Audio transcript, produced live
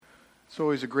It's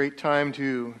always a great time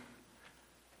to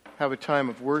have a time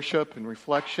of worship and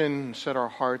reflection and set our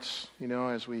hearts,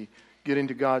 as we get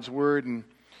into God's Word. And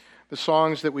the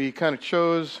songs that we kind of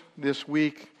chose this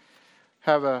week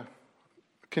have a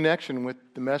connection with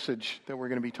the message that we're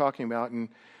going to be talking about. And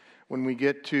when we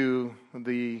get to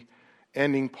the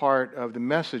ending part of the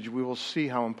message, we will see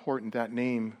how important that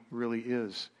name really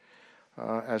is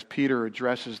as Peter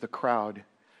addresses the crowd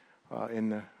in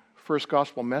the first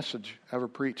gospel message ever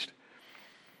preached.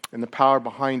 And the power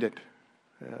behind it.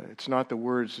 It's not the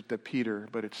words that Peter,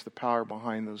 but it's the power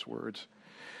behind those words.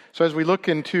 So as we look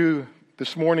into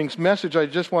this morning's message, I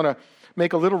just want to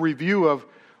make a little review of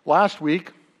last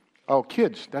week. Oh,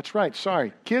 kids, that's right,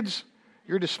 sorry. Kids,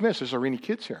 you're dismissed. Is there any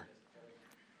kids here?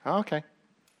 Oh, okay.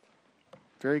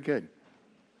 Very good.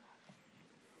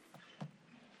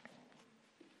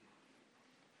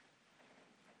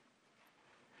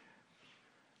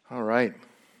 All right.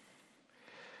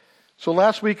 So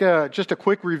last week, just a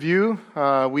quick review.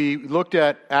 We looked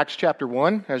at Acts chapter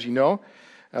 1, as you know.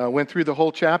 Went through the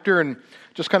whole chapter and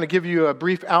just kind of give you a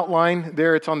brief outline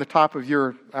there. It's on the top of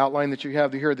your outline that you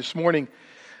have here this morning.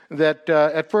 That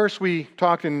at first we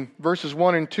talked in verses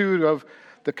 1 and 2 of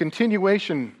the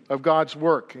continuation of God's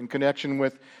work in connection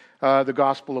with the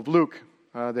Gospel of Luke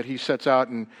that he sets out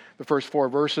in the first 4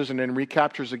 verses and then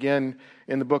recaptures again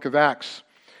in the book of Acts.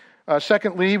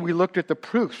 Secondly, we looked at the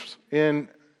proofs in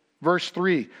Verse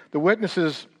 3, the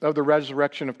witnesses of the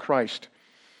resurrection of Christ.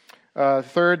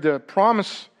 Third, the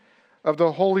promise of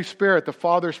the Holy Spirit, the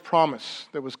Father's promise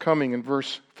that was coming in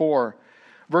verse 4.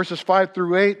 Verses 5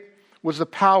 through 8 was the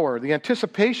power, the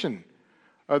anticipation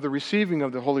of the receiving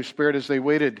of the Holy Spirit as they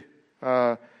waited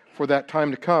for that time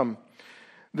to come.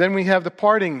 Then we have the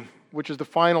parting, which is the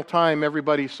final time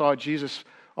everybody saw Jesus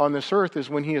on this earth, is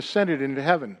when he ascended into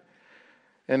heaven.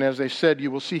 And as they said,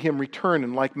 you will see him return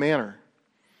in like manner.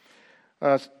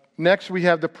 Next, we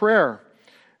have the prayer.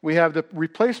 We have the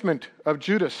replacement of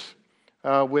Judas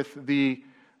with the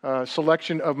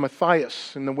selection of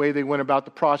Matthias and the way they went about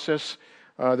the process,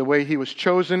 the way he was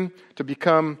chosen to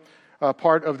become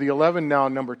part of the 11, now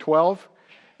number 12,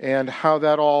 and how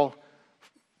that all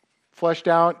fleshed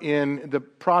out in the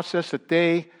process that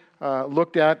they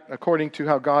looked at according to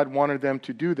how God wanted them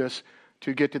to do this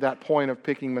to get to that point of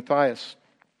picking Matthias.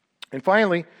 And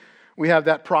finally, we have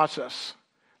that process,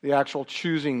 the actual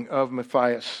choosing of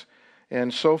Matthias,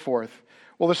 and so forth.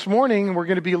 Well, this morning we're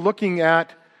going to be looking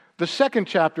at the second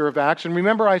chapter of Acts. And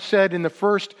remember I said in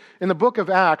the book of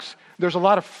Acts, there's a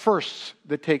lot of firsts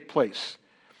that take place.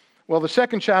 Well, the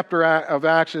second chapter of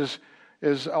Acts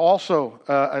is also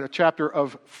a chapter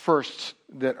of firsts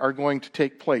that are going to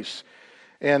take place.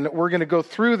 And we're going to go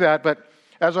through that. But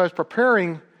as I was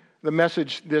preparing the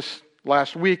message this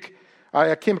last week,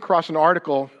 I came across an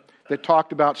article that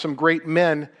talked about some great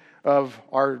men of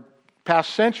our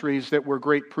past centuries that were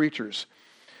great preachers.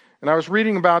 And I was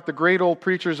reading about the great old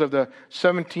preachers of the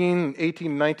 17,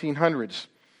 18, 1900s.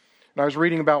 And I was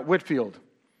reading about Whitefield,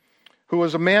 who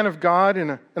was a man of God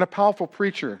and a powerful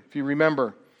preacher, if you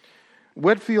remember.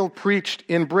 Whitefield preached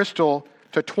in Bristol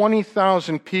to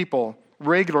 20,000 people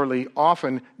regularly,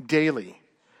 often daily.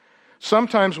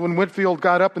 Sometimes when Whitefield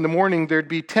got up in the morning, there'd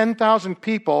be 10,000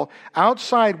 people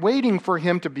outside waiting for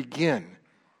him to begin.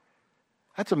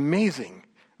 That's amazing.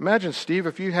 Imagine, Steve,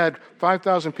 if you had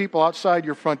 5,000 people outside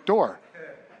your front door.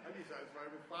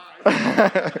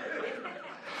 I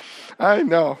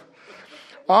know.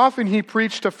 Often he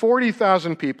preached to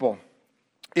 40,000 people.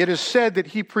 It is said that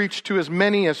he preached to as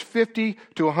many as 50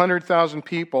 to 100,000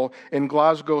 people in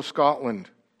Glasgow, Scotland.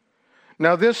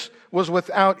 Now, this was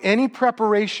without any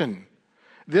preparation.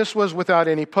 This was without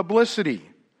any publicity.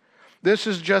 This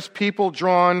is just people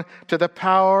drawn to the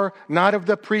power, not of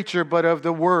the preacher, but of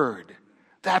the word.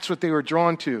 That's what they were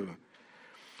drawn to.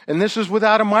 And this is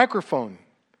without a microphone.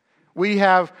 We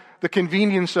have the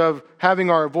convenience of having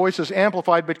our voices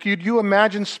amplified, but could you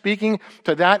imagine speaking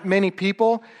to that many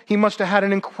people? He must have had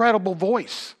an incredible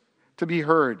voice to be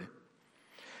heard.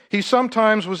 He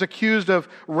sometimes was accused of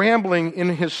rambling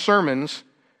in his sermons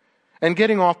and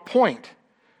getting off point.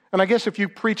 And I guess if you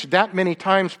preach that many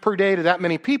times per day to that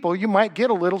many people, you might get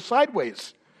a little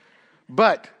sideways.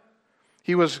 But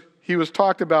he was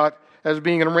talked about as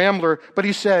being a rambler, but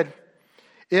he said,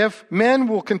 if men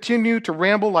will continue to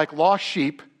ramble like lost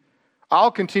sheep,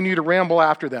 I'll continue to ramble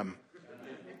after them.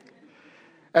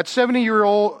 At 70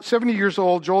 years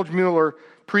old, George Mueller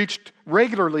preached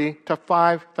regularly to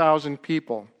 5,000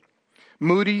 people.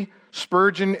 Moody,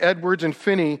 Spurgeon, Edwards, and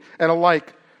Finney, and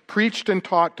alike, preached and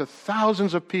taught to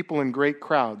thousands of people in great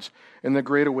crowds in the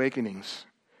Great Awakenings.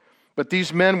 But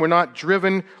these men were not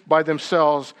driven by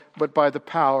themselves, but by the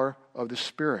power of the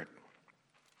Spirit.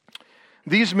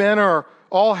 These men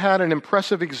all had an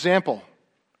impressive example,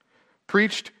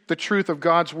 preached the truth of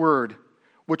God's word,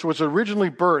 which was originally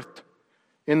birthed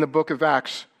in the book of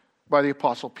Acts by the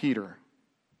Apostle Peter.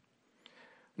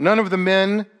 None of the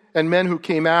men who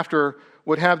came after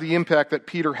would have the impact that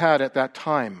Peter had at that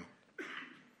time.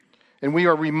 And we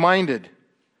are reminded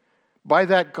by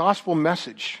that gospel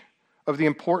message of the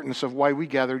importance of why we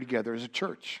gather together as a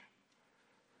church.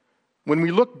 When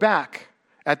we look back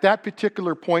at that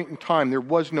particular point in time, there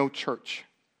was no church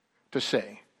to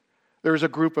say. There was a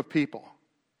group of people.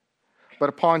 But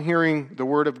upon hearing the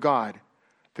word of God,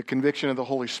 the conviction of the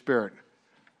Holy Spirit,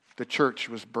 the church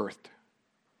was birthed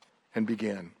and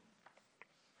began.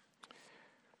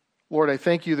 Lord, I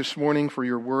thank you this morning for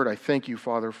your word. I thank you,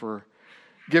 Father, for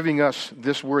giving us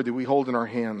this word that we hold in our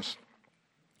hands.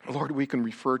 Lord, we can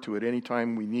refer to it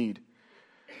anytime we need.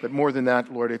 But more than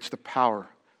that, Lord, it's the power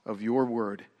of your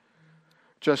word,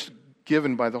 just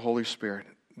given by the Holy Spirit,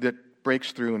 that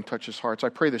breaks through and touches hearts. I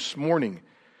pray this morning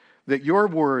that your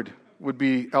word would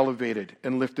be elevated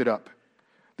and lifted up,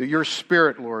 that your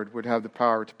Spirit, Lord, would have the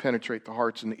power to penetrate the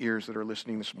hearts and the ears that are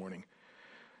listening this morning.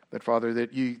 That, Father,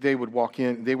 that they would walk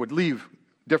in, they would leave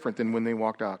different than when they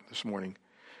walked out this morning.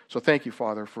 So thank you,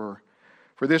 Father, for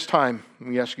this time.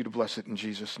 We ask you to bless it in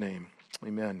Jesus' name.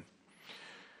 Amen.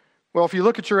 Well, if you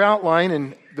look at your outline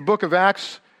in the book of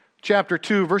Acts, chapter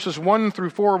 2, verses 1 through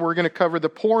 4, we're going to cover the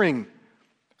pouring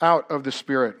out of the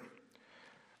Spirit.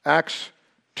 Acts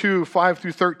 2, 5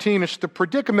 through 13 is the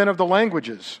predicament of the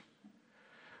languages.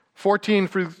 14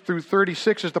 through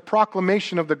 36 is the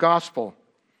proclamation of the gospel.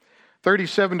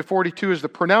 37 to 42 is the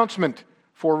pronouncement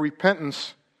for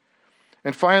repentance.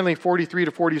 And finally, 43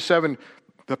 to 47,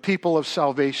 the people of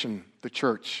salvation, the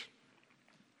church.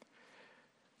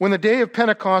 When the day of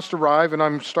Pentecost arrived, and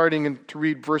I'm starting to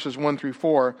read verses 1 through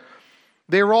 4,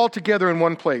 they were all together in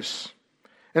one place.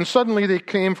 And suddenly there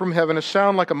came from heaven a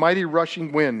sound like a mighty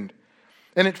rushing wind,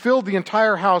 and it filled the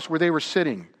entire house where they were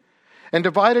sitting. And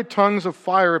divided tongues of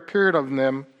fire appeared on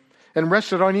them and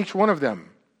rested on each one of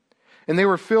them. And they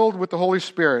were filled with the Holy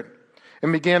Spirit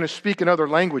and began to speak in other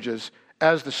languages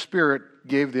as the Spirit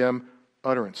gave them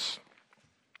utterance.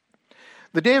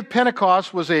 The day of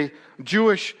Pentecost was a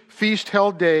Jewish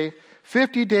feast-held day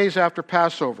 50 days after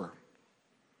Passover.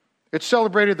 It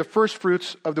celebrated the first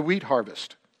fruits of the wheat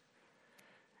harvest.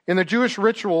 In the Jewish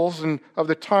rituals of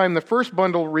the time, the first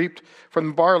bundle reaped from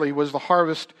the barley was the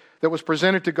harvest that was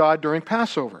presented to God during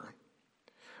Passover.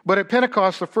 But at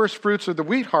Pentecost, the first fruits of the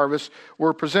wheat harvest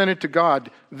were presented to God.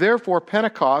 Therefore,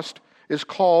 Pentecost is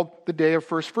called the Day of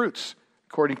First Fruits,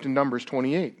 according to Numbers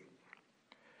 28.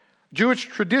 Jewish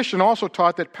tradition also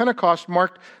taught that Pentecost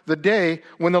marked the day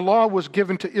when the law was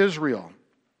given to Israel.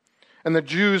 And the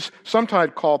Jews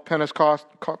sometimes call Pentecost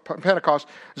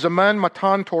Zaman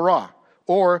Matan Torah,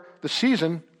 or the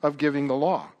season of giving the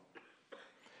law.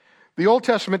 The Old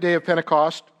Testament day of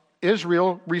Pentecost,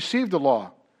 Israel received the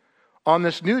law. On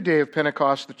this new day of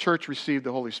Pentecost, the church received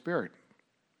the Holy Spirit.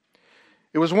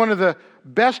 It was one of the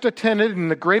best attended and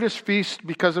the greatest feast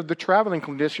because of the traveling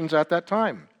conditions at that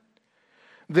time.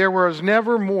 There was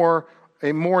never a more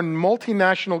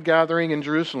multinational gathering in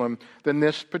Jerusalem than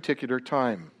this particular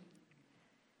time.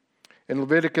 In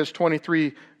Leviticus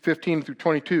 23, 15 through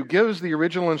 22, gives the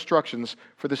original instructions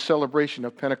for the celebration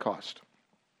of Pentecost.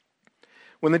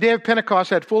 When the day of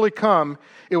Pentecost had fully come,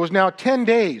 it was now 10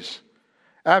 days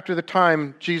after the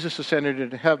time Jesus ascended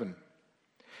into heaven.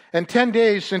 And 10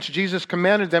 days since Jesus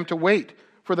commanded them to wait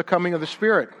for the coming of the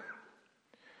Spirit.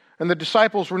 And the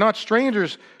disciples were not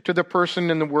strangers to the person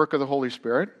and the work of the Holy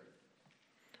Spirit.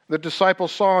 The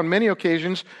disciples saw on many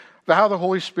occasions how the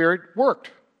Holy Spirit worked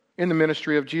in the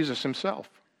ministry of Jesus himself.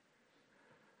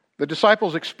 The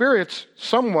disciples experienced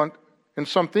somewhat and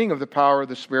something of the power of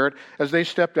the Spirit as they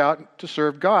stepped out to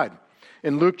serve God.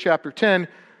 In Luke chapter 10,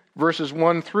 verses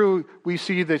 1 through, we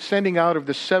see the sending out of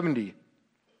the 70.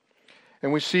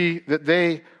 And we see that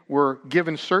they were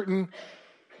given certain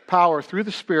power through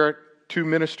the Spirit to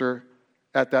minister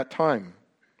at that time.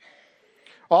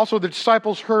 Also, the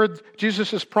disciples heard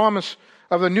Jesus' promise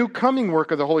of the new coming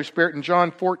work of the Holy Spirit in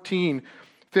John 14,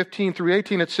 15 through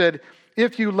 18. It said,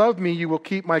 "If you love me, you will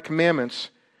keep my commandments,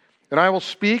 and I will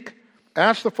speak,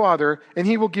 ask the Father, and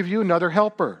he will give you another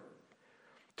helper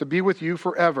to be with you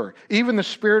forever, even the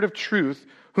Spirit of truth,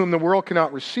 whom the world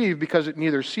cannot receive because it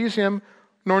neither sees him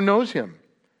nor knows him.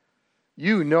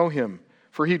 You know him,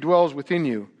 for he dwells within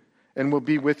you and will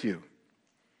be with you.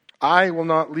 I will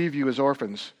not leave you as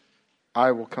orphans.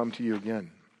 I will come to you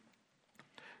again."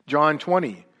 John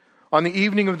 20. On the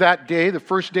evening of that day, the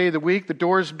first day of the week, the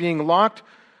doors being locked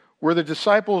where the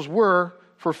disciples were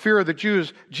for fear of the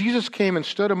Jews, Jesus came and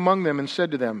stood among them and said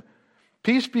to them,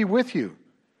 Peace be with you."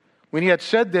 When he had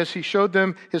said this, he showed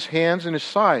them his hands and his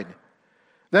side.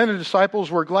 Then the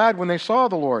disciples were glad when they saw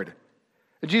the Lord.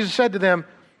 And Jesus said to them,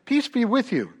 "Peace be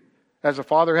with you. As the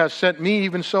Father has sent me,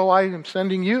 even so I am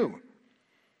sending you."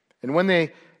 And when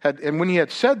he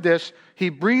had said this, he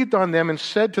breathed on them and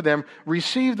said to them,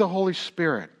 "Receive the Holy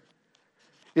Spirit.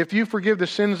 If you forgive the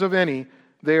sins of any,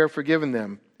 they are forgiven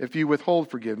them. If you withhold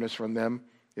forgiveness from them,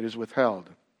 it is withheld."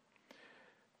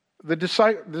 The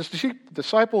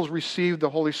disciples received the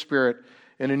Holy Spirit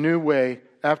in a new way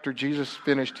after Jesus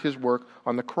finished his work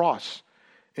on the cross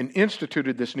and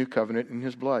instituted this new covenant in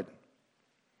his blood.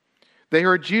 They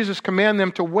heard Jesus command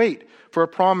them to wait for a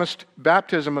promised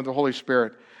baptism of the Holy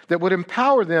Spirit that would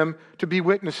empower them to be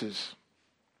witnesses.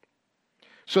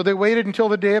 So they waited until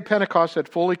the day of Pentecost had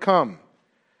fully come.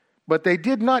 But they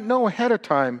did not know ahead of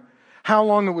time how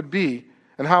long it would be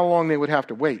and how long they would have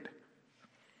to wait.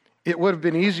 It would have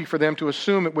been easy for them to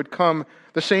assume it would come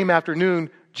the same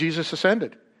afternoon Jesus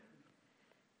ascended.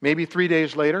 Maybe 3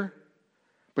 days later,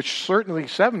 but certainly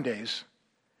 7 days.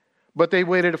 But they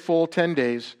waited a full 10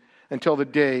 days until the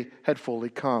day had fully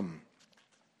come.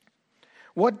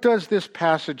 What does this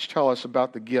passage tell us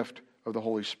about the gift of the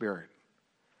Holy Spirit?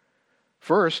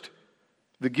 First,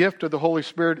 the gift of the Holy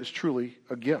Spirit is truly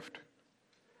a gift.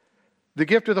 The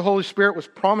gift of the Holy Spirit was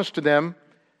promised to them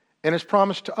and is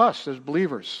promised to us as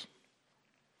believers.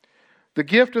 The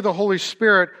gift of the Holy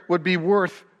Spirit would be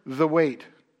worth the wait.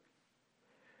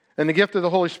 And the gift of the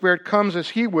Holy Spirit comes as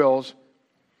He wills,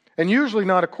 and usually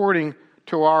not according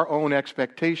to our own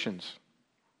expectations.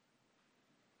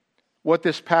 What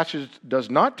this passage does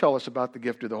not tell us about the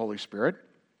gift of the Holy Spirit,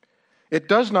 it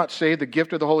does not say the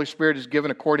gift of the Holy Spirit is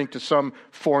given according to some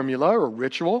formula or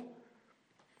ritual.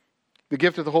 The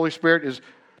gift of the Holy Spirit is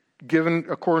given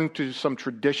according to some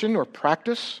tradition or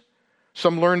practice,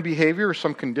 some learned behavior, or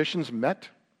some conditions met.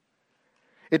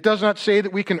 It does not say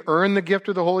that we can earn the gift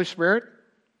of the Holy Spirit.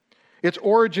 Its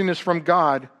origin is from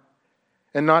God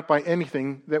and not by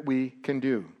anything that we can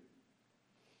do.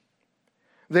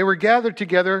 They were gathered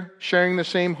together, sharing the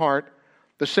same heart,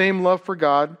 the same love for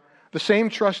God, the same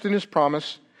trust in His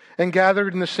promise, and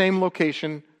gathered in the same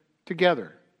location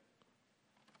together.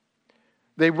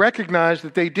 They recognized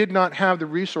that they did not have the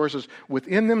resources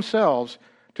within themselves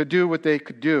to do what they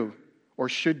could do or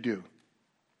should do.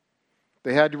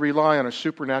 They had to rely on a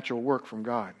supernatural work from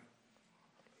God.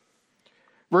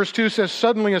 Verse 2 says,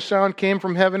 "Suddenly a sound came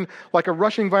from heaven like a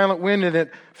rushing violent wind, and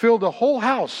it filled the whole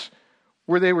house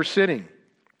where they were sitting."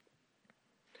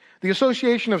 The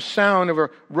association of sound of a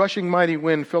rushing mighty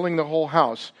wind filling the whole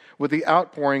house with the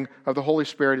outpouring of the Holy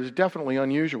Spirit is definitely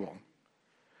unusual.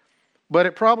 But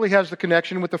it probably has the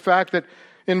connection with the fact that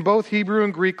in both Hebrew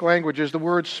and Greek languages, the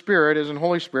word Spirit, as in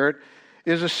Holy Spirit,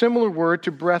 is a similar word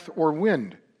to breath or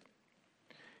wind.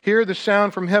 Here, the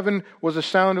sound from heaven was the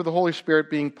sound of the Holy Spirit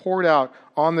being poured out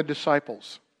on the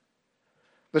disciples.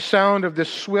 The sound of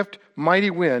this swift, mighty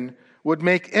wind would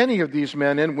make any of these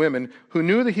men and women who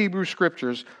knew the Hebrew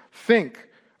Scriptures think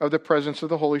of the presence of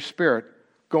the Holy Spirit,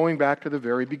 going back to the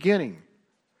very beginning.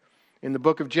 In the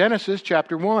book of Genesis,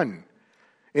 chapter 1,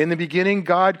 "In the beginning,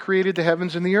 God created the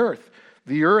heavens and the earth.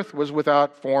 The earth was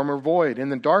without form or void,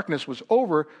 and the darkness was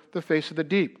over the face of the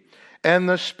deep. And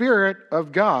the Spirit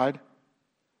of God,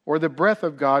 or the breath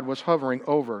of God, was hovering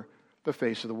over the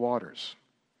face of the waters."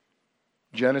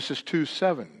 Genesis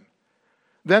 2:7.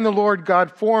 "Then the Lord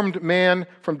God formed man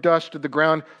from dust of the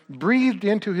ground, breathed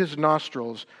into his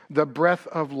nostrils the breath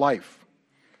of life,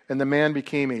 and the man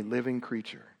became a living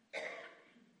creature."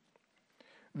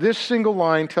 This single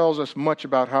line tells us much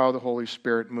about how the Holy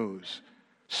Spirit moves.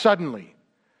 Suddenly,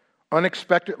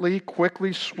 unexpectedly,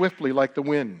 quickly, swiftly, like the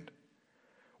wind.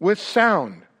 With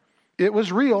sound. It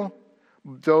was real,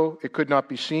 though it could not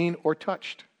be seen or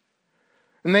touched.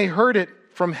 And they heard it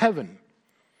from heaven.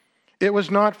 It was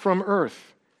not from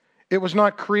earth. It was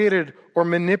not created or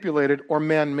manipulated or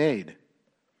man-made.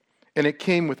 And it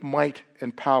came with might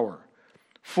and power,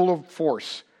 full of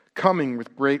force, coming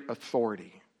with great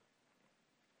authority.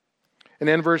 And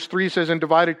then verse 3 says, "And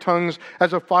divided tongues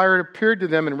as a fire appeared to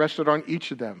them and rested on each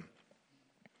of them."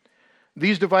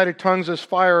 These divided tongues as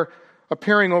fire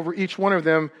appearing over each one of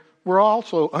them were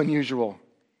also unusual.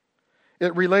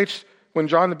 It relates when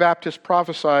John the Baptist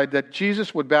prophesied that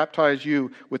Jesus would baptize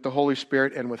you with the Holy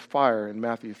Spirit and with fire in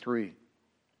Matthew 3.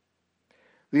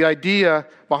 The idea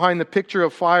behind the picture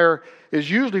of fire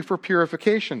is usually for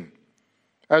purification,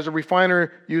 as a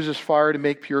refiner uses fire to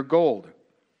make pure gold.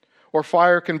 Or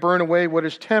fire can burn away what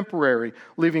is temporary,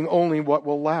 leaving only what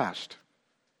will last.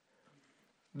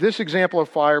 This example of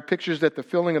fire pictures that the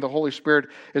filling of the Holy Spirit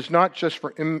is not just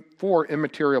for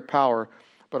immaterial power,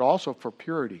 but also for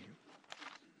purity.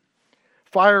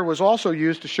 Fire was also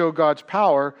used to show God's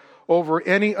power over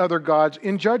any other gods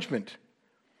in judgment.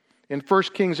 In 1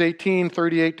 Kings 18,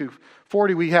 38 to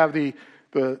 40, we have the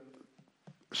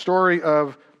story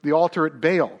of the altar at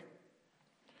Baal.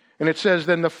 And it says,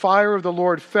 "Then the fire of the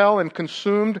Lord fell and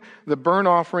consumed the burnt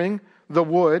offering, the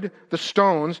wood, the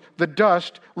stones, the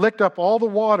dust, licked up all the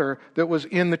water that was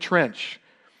in the trench."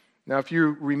 Now, if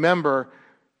you remember,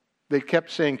 they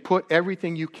kept saying, "Put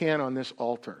everything you can on this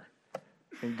altar,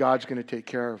 and God's going to take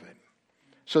care of it."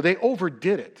 So they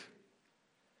overdid it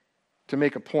to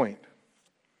make a point.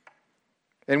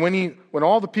 And when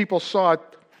all the people saw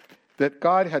that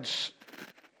God had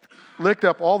licked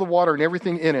up all the water and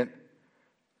everything in it,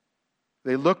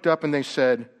 they looked up and they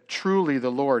said, "Truly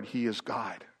the Lord, He is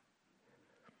God."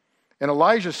 And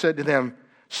Elijah said to them,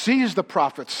 "Seize the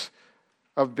prophets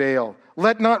of Baal.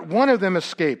 Let not one of them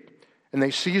escape." And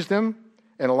they seized them,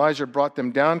 and Elijah brought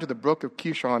them down to the brook of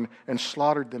Kishon and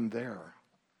slaughtered them there.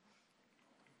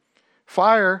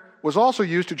 Fire was also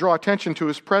used to draw attention to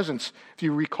His presence. If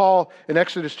you recall in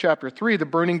Exodus chapter 3, the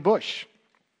burning bush,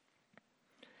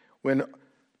 when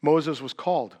Moses was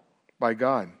called by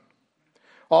God.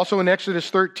 Also in Exodus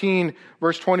 13,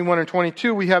 verse 21 and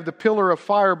 22, we have the pillar of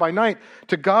fire by night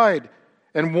to guide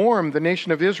and warm the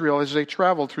nation of Israel as they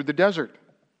traveled through the desert.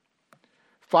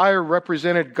 Fire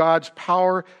represented God's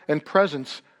power and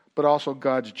presence, but also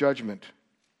God's judgment.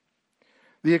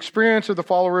 The experience of the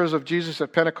followers of Jesus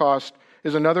at Pentecost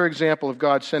is another example of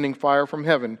God sending fire from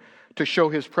heaven to show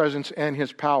His presence and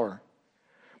His power.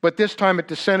 But this time it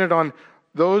descended on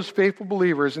those faithful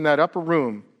believers in that upper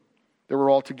room that were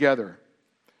all together.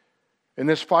 And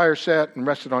this fire sat and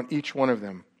rested on each one of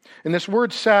them. And this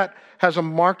word "sat" has a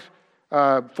marked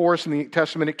for us in the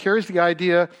Testament. It carries the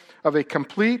idea of a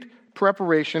complete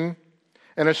preparation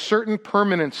and a certain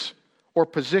permanence or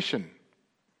position.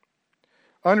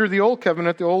 Under the Old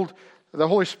Covenant, the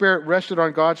Holy Spirit rested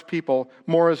on God's people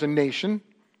more as a nation,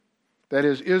 that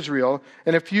is Israel,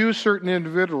 and a few certain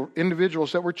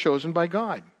individuals that were chosen by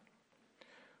God.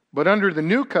 But under the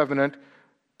New Covenant,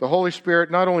 the Holy Spirit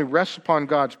not only rests upon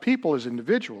God's people as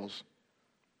individuals,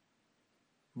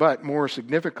 but more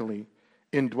significantly,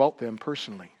 indwelt them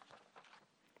personally.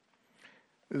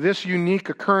 This unique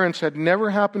occurrence had never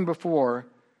happened before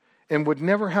and would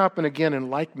never happen again in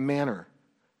like manner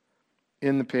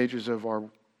in the pages of our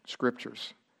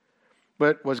Scriptures,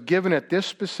 but was given at this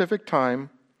specific time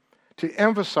to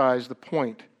emphasize the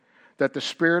point that the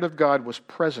Spirit of God was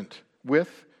present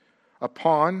with,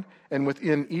 upon, and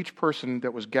within each person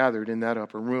that was gathered in that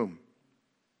upper room.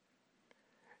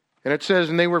 And it says,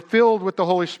 "And they were filled with the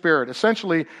Holy Spirit."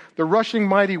 Essentially, the rushing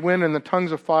mighty wind and the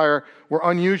tongues of fire were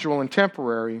unusual and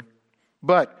temporary,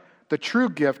 but the true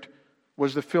gift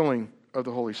was the filling of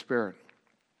the Holy Spirit.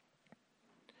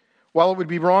 While it would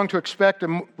be wrong to expect a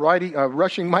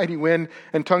rushing mighty wind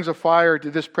and tongues of fire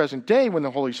to this present day when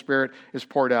the Holy Spirit is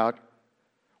poured out,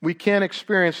 we can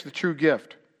experience the true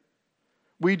gift.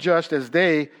 We, just as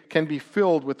they, can be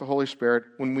filled with the Holy Spirit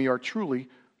when we are truly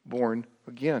born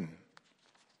again.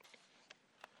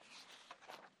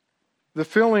 The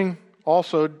filling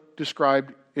also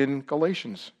described in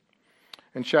Galatians.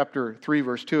 In chapter 3,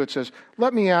 verse 2, it says,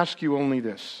 "Let me ask you only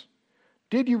this.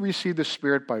 Did you receive the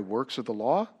Spirit by works of the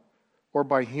law, or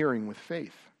by hearing with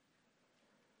faith?"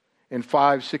 In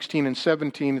 5:16 and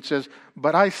 17, it says,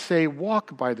 "But I say,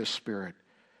 walk by the Spirit,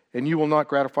 and you will not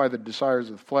gratify the desires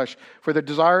of the flesh. For the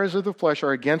desires of the flesh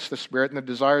are against the Spirit, and the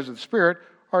desires of the Spirit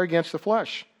are against the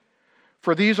flesh.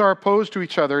 For these are opposed to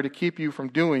each other to keep you from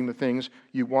doing the things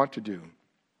you want to do."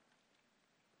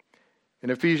 In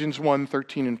Ephesians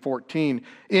 1:13 and 14,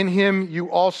 "In Him you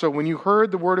also, when you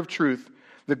heard the word of truth,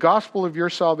 the gospel of your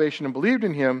salvation, and believed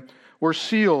in Him, were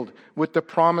sealed with the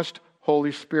promised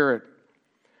Holy Spirit,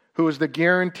 who is the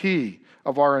guarantee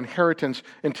of our inheritance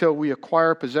until we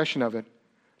acquire possession of it,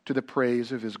 to the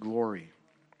praise of His glory."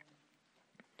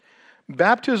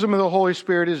 Baptism of the Holy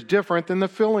Spirit is different than the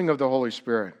filling of the Holy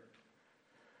Spirit.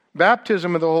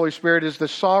 Baptism of the Holy Spirit is the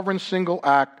sovereign single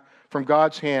act from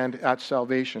God's hand at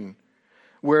salvation,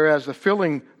 whereas the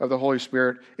filling of the Holy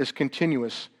Spirit is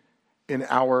continuous in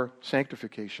our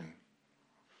sanctification.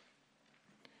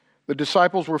 The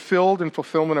disciples were filled in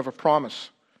fulfillment of a promise.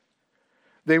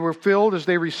 They were filled as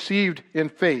they received in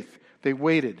faith. They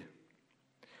waited.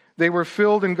 They were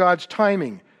filled in God's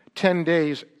timing 10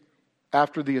 days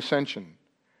after the ascension.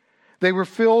 They were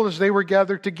filled as they were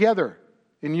gathered together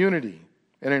in unity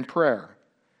and in prayer.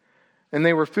 And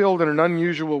they were filled in an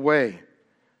unusual way.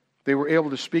 They were able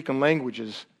to speak in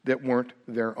languages that weren't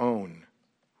their own.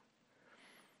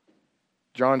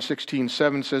 John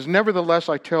 16:7 says, "Nevertheless,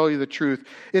 I tell you the truth.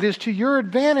 It is to your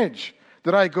advantage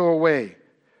that I go away.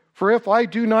 For if I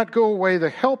do not go away, the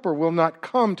Helper will not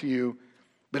come to you,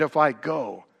 but if I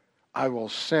go, I will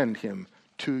send him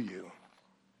to you.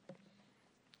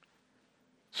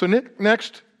 So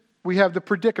next, we have the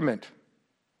predicament.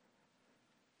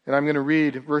 And I'm going to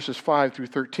read verses 5 through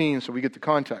 13 so we get the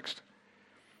context.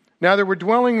 Now there were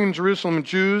dwelling in Jerusalem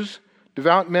Jews,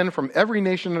 devout men from every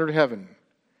nation under heaven.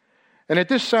 And at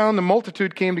this sound the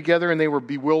multitude came together, and they were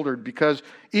bewildered, because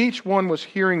each one was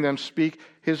hearing them speak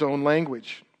his own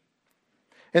language.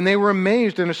 And they were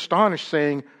amazed and astonished,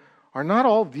 saying, Are not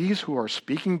all these who are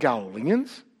speaking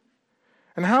Galileans?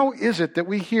 And how is it that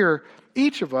we hear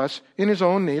each of us in his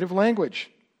own native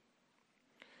language?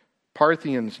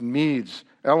 Parthians, Medes,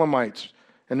 Elamites,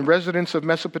 and residents of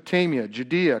Mesopotamia,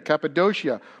 Judea,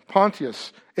 Cappadocia,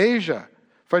 Pontus, Asia,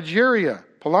 Phrygia,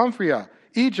 Pamphylia,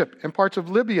 Egypt, and parts of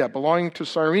Libya belonging to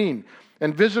Cyrene,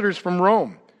 and visitors from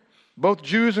Rome, both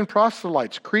Jews and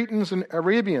proselytes, Cretans and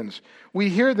Arabians. We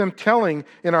hear them telling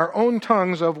in our own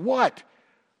tongues of what?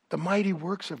 The mighty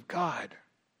works of God.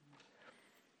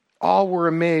 All were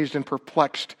amazed and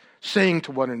perplexed, saying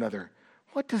to one another,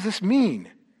 What does this mean?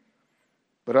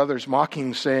 But others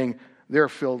mocking, saying, They're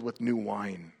filled with new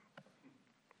wine.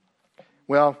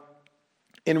 Well,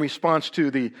 in response to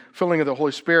the filling of the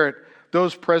Holy Spirit,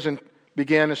 those present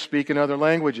began to speak in other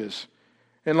languages.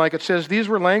 And like it says, these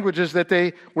were languages that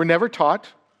they were never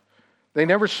taught, they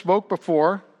never spoke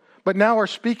before, but now are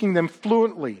speaking them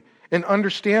fluently and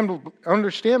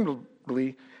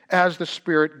understandably as the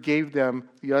Spirit gave them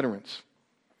the utterance.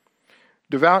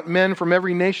 Devout men from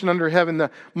every nation under heaven,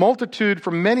 the multitude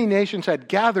from many nations had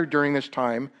gathered during this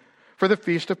time for the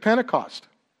Feast of Pentecost.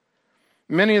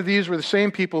 Many of these were the same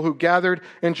people who gathered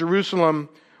in Jerusalem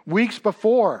weeks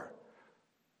before,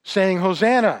 saying,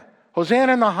 Hosanna,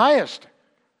 Hosanna in the highest.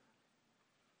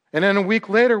 And then a week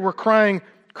later we're crying,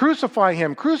 Crucify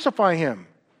him, crucify him.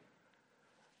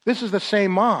 This is the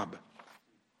same mob.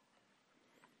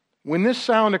 When this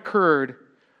sound occurred,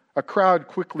 a crowd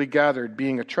quickly gathered,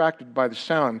 being attracted by the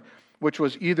sound, which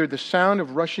was either the sound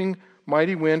of rushing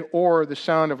mighty wind or the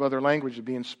sound of other languages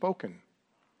being spoken.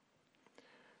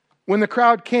 When the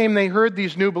crowd came, they heard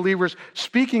these new believers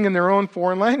speaking in their own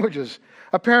foreign languages.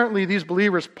 Apparently, these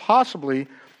believers possibly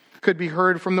could be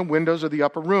heard from the windows of the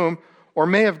upper room, or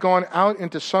may have gone out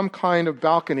into some kind of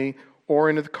balcony or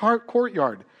into the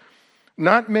courtyard.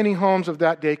 Not many homes of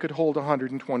that day could hold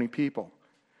 120 people.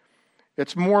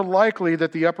 It's more likely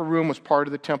that the upper room was part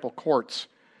of the temple courts,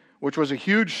 which was a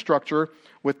huge structure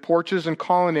with porches and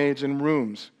colonnades and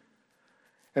rooms.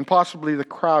 And possibly the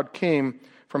crowd came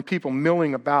from people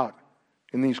milling about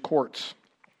in these courts.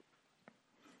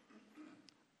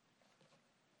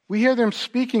 We hear them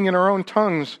speaking in our own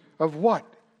tongues of what?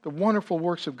 The wonderful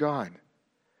works of God.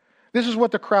 This is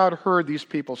what the crowd heard these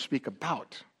people speak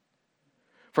about.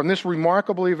 From this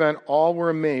remarkable event, all were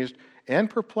amazed and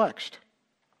perplexed.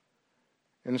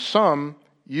 And some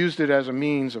used it as a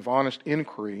means of honest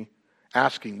inquiry,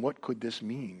 asking, what could this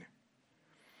mean?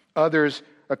 Others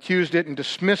accused it and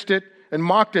dismissed it and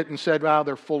mocked it and said, wow,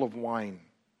 they're full of wine.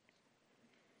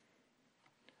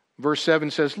 Verse 7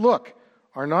 says, Look,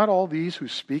 are not all these who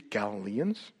speak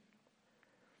Galileans?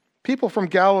 People from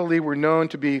Galilee were known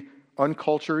to be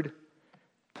uncultured,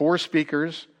 poor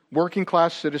speakers, working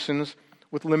class citizens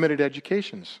with limited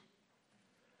educations.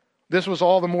 This was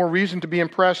all the more reason to be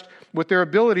impressed with their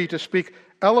ability to speak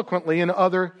eloquently in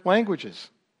other languages.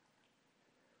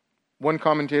 One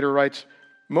commentator writes,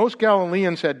 most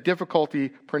Galileans had difficulty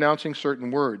pronouncing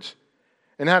certain words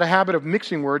and had a habit of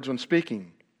mixing words when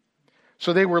speaking.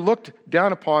 So they were looked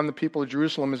down upon, the people of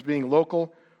Jerusalem, as being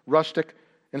local, rustic,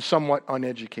 and somewhat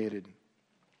uneducated.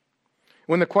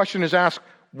 When the question is asked,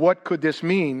 what could this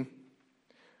mean?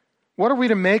 What are we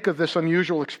to make of this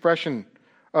unusual expression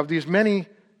of these many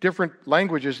different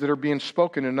languages that are being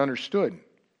spoken and understood?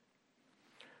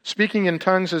 Speaking in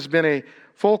tongues has been a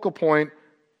focal point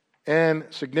and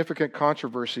significant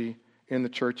controversy in the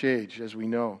church age, as we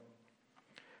know.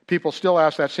 People still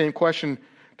ask that same question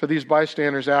to these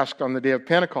bystanders asked on the day of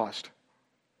Pentecost.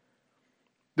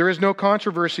 There is no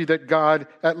controversy that God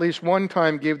at least one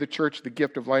time gave the church the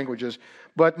gift of languages,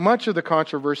 but much of the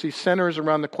controversy centers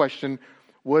around the question,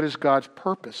 what is God's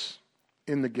purpose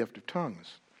in the gift of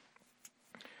tongues?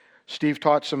 Steve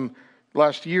taught some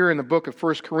last year in the book of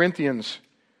 1 Corinthians,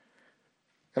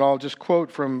 and I'll just quote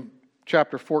from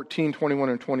chapter 14, 21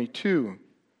 and 22.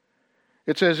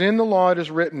 It says, In the law it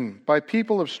is written, by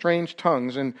people of strange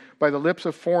tongues and by the lips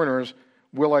of foreigners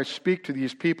will I speak to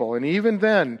these people, and even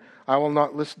then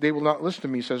they will not listen to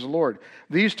me, says the Lord.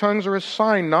 These tongues are a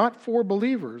sign not for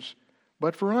believers,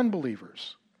 but for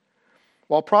unbelievers.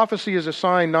 While prophecy is a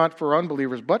sign not for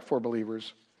unbelievers, but for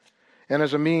believers. and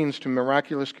as a means to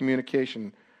miraculous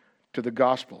communication to the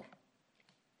gospel.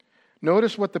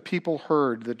 Notice what the people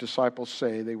heard the disciples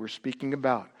say they were speaking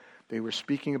about. They were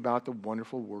speaking about the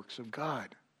wonderful works of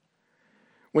God.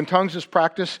 When tongues is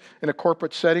practiced in a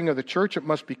corporate setting of the church, it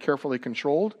must be carefully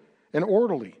controlled and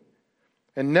orderly,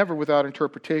 and never without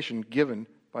interpretation given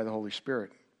by the Holy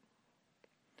Spirit.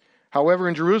 However,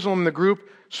 in Jerusalem, the group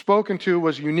spoken to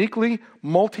was uniquely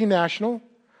multinational,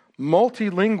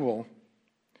 multilingual,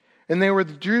 and they were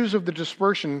the Jews of the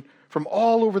dispersion from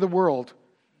all over the world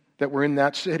that were in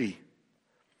that city.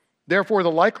 Therefore,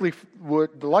 the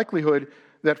likelihood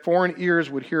that foreign ears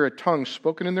would hear a tongue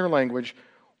spoken in their language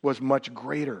was much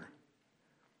greater.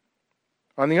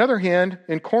 On the other hand,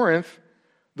 in Corinth,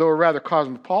 though a rather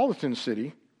cosmopolitan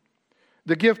city,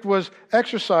 the gift was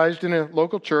exercised in a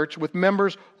local church with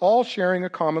members all sharing a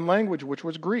common language, which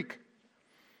was Greek.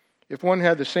 If one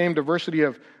had the same diversity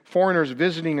of foreigners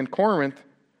visiting in Corinth,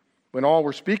 when all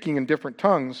were speaking in different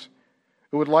tongues,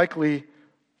 it would likely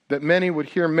that many would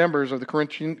hear members of the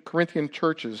Corinthian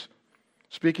churches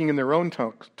speaking in their own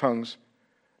tongues,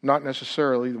 not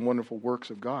necessarily the wonderful works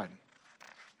of God.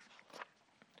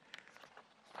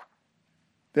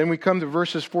 Then we come to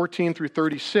verses 14 through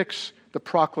 36, the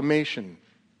proclamation.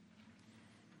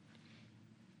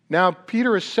 Now,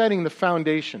 Peter is setting the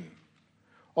foundation.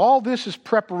 All this is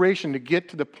preparation to get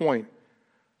to the point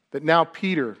that now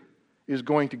Peter is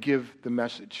going to give the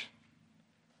message.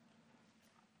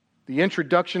 The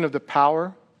introduction of the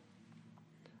power,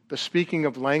 the speaking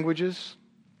of languages,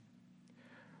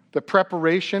 the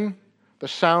preparation, the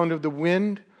sound of the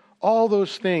wind, all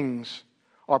those things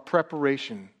are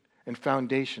preparation and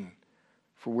foundation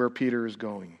for where Peter is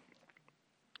going.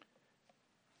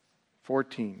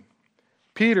 14.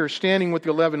 Peter, standing with the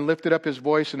 11, lifted up his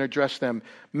voice and addressed them.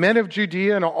 Men of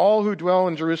Judea and all who dwell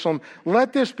in Jerusalem,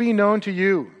 let this be known to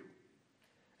you,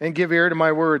 and give ear to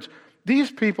my words.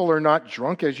 These people are not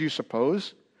drunk as you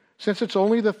suppose, since it's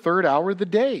only the third hour of the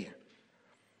day.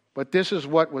 But this is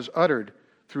what was uttered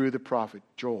through the prophet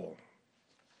Joel.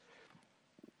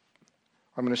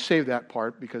 I'm going to save that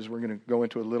part because we're going to go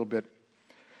into it a little bit.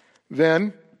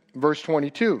 Then, verse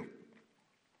 22.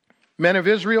 Men of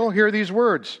Israel, hear these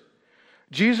words.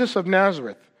 Jesus of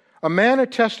Nazareth, a man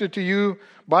attested to you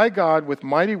by God with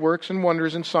mighty works and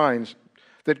wonders and signs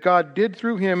that God did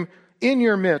through him in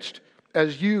your midst,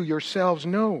 as you yourselves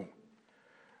know.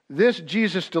 This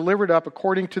Jesus delivered up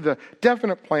according to the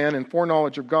definite plan and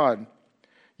foreknowledge of God.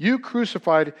 You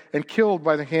crucified and killed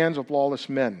by the hands of lawless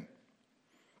men.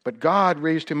 But God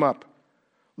raised him up,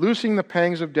 loosing the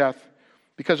pangs of death,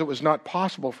 because it was not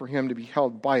possible for him to be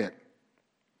held by it.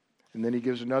 And then he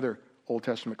gives another Old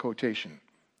Testament quotation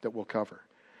that we'll cover.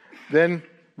 Then,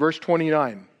 verse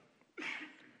 29.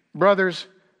 Brothers,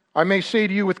 I may say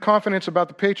to you with confidence about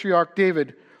the patriarch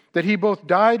David, that he both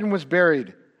died and was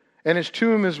buried, and his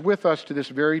tomb is with us to this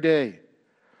very day.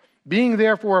 Being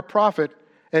therefore a prophet,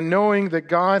 and knowing that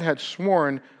God had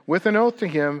sworn with an oath to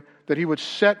him that he would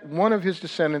set one of his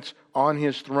descendants on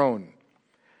his throne.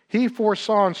 He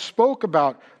foresaw and spoke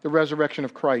about the resurrection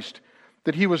of Christ,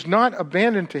 that he was not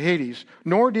abandoned to Hades,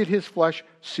 nor did his flesh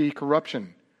see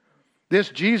corruption. This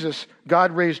Jesus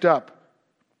God raised up,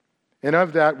 and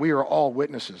of that we are all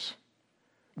witnesses.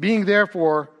 Being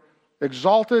therefore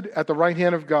exalted at the right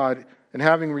hand of God, and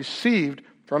having received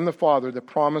from the Father the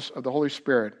promise of the Holy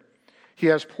Spirit, he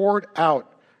has poured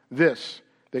out this,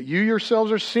 that you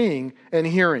yourselves are seeing and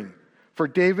hearing. For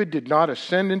David did not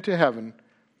ascend into heaven,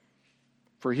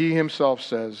 for he himself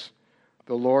says,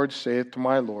 the Lord saith to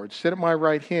my Lord, sit at my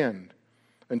right hand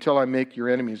until I make your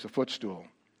enemies a footstool.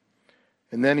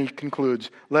 And then he concludes,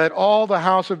 let all the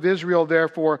house of Israel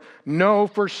therefore know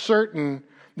for certain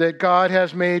that God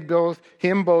has made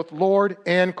him both Lord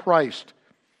and Christ,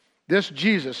 this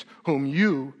Jesus whom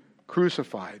you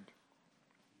crucified.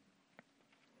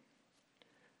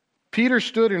 Peter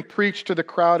stood and preached to the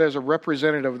crowd as a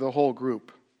representative of the whole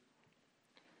group.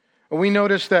 And we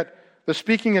notice that the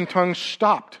speaking in tongues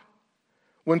stopped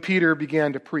when Peter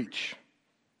began to preach.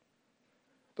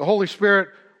 The Holy Spirit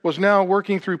was now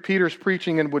working through Peter's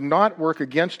preaching and would not work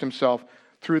against himself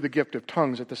through the gift of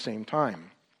tongues at the same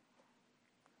time.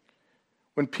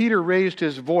 When Peter raised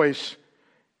his voice,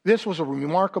 this was a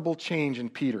remarkable change in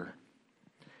Peter.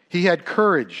 He had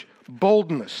courage,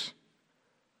 boldness.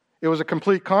 It was a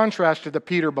complete contrast to the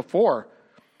Peter before,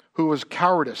 who was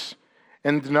cowardice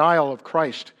and denial of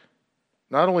Christ,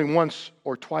 not only once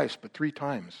or twice, but 3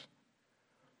 times.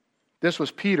 This was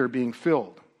Peter being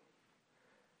filled.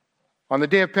 On the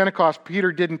day of Pentecost,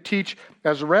 Peter didn't teach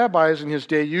as the rabbis in his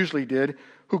day usually did,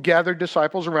 who gathered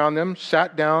disciples around them,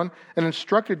 sat down, and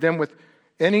instructed them with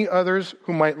any others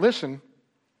who might listen.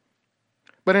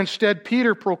 But instead,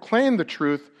 Peter proclaimed the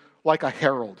truth like a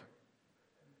herald.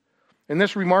 And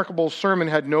this remarkable sermon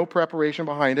had no preparation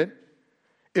behind it.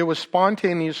 It was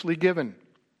spontaneously given.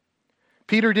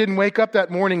 Peter didn't wake up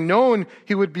that morning knowing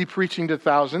he would be preaching to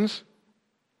thousands,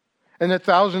 and that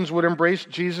thousands would embrace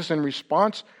Jesus in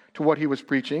response to what he was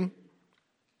preaching.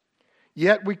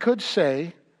 Yet we could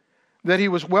say that he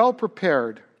was well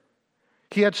prepared.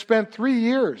 He had spent 3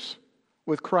 years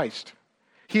with Christ.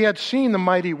 He had seen the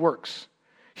mighty works.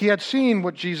 He had seen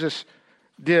what Jesus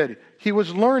did. He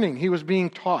was learning. He was being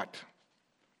taught.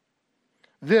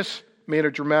 This made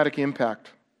a dramatic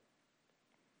impact.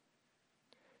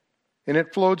 And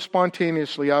it flowed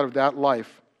spontaneously out of that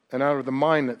life and out of the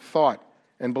mind that thought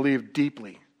and believed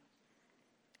deeply.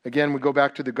 Again, we go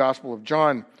back to the Gospel of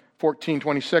John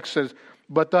 14:26 says,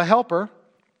 "But the Helper,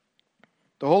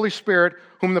 the Holy Spirit,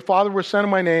 whom the Father will send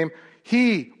in my name,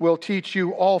 He will teach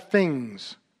you all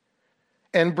things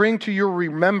and bring to your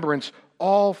remembrance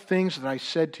all things that I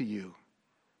said to you."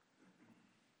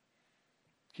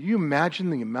 Can you imagine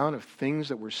the amount of things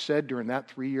that were said during that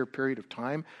 3-year period of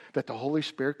time that the Holy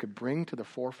Spirit could bring to the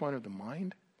forefront of the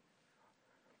mind?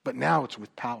 But now it's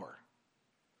with power.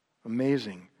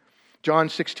 Amazing. John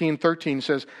 16:13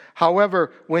 says,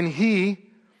 "However, when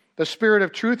He, the Spirit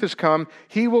of truth, has come,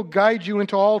 He will guide you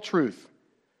into all truth.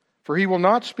 For He will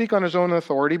not speak on His own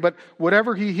authority, but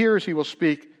whatever He hears He will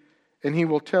speak, and He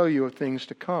will tell you of things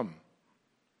to come."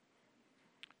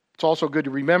 It's also good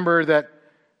to remember that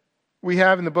we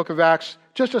have in the book of Acts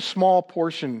just a small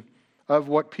portion of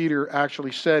what Peter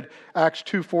actually said. Acts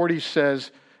 2:40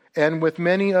 says, "And with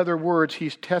many other words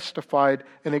He testified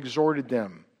and exhorted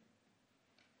them."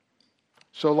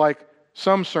 So like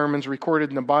some sermons recorded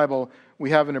in the Bible,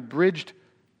 we have an abridged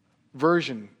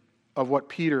version of what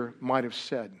Peter might have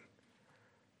said,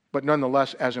 but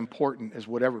nonetheless as important as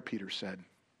whatever Peter said.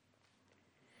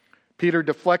 Peter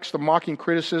deflects the mocking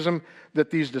criticism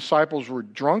that these disciples were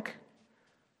drunk,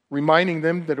 reminding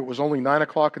them that it was only 9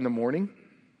 o'clock in the morning.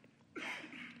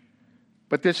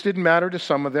 But this didn't matter to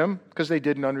some of them because they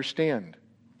didn't understand.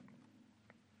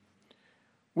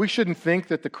 We shouldn't think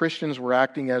that the Christians were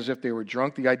acting as if they were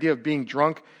drunk. The idea of being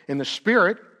drunk in the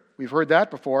Spirit, we've heard that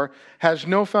before, has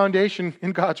no foundation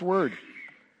in God's Word.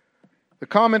 The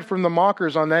comment from the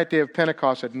mockers on that day of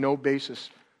Pentecost had no basis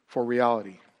for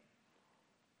reality.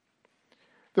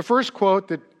 The first quote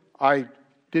that I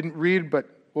didn't read but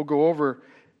we'll go over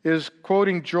is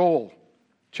quoting Joel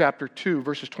chapter 2,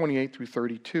 verses 28 through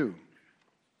 32.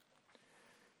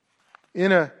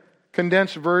 In a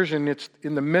condensed version, it's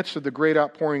in the midst of the great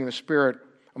outpouring of the Spirit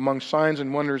among signs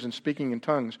and wonders and speaking in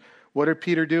tongues. What did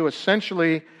Peter do?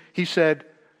 Essentially, he said,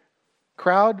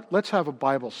 "Crowd, let's have a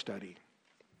Bible study.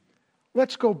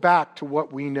 Let's go back to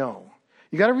what we know."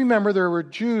 You got to remember there were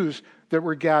Jews that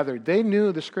were gathered. They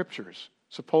knew the Scriptures.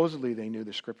 Supposedly they knew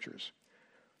the Scriptures.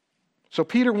 So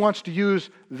Peter wants to use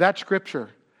that Scripture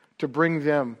to bring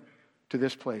them to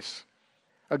this place.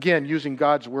 Again, using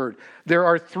God's Word. There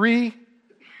are 3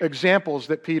 examples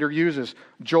that Peter uses.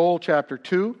 Joel chapter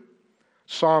 2,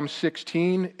 Psalm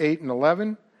 16, 8 and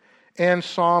 11, and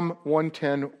Psalm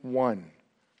 110:1.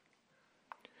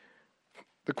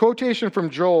 The quotation from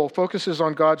Joel focuses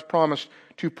on God's promise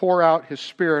to pour out His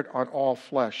Spirit on all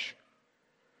flesh.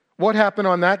 What happened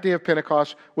on that day of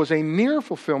Pentecost was a near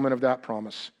fulfillment of that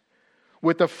promise,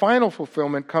 with the final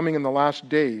fulfillment coming in the last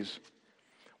days,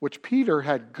 which Peter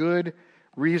had good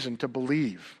reason to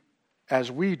believe,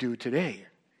 as we do today.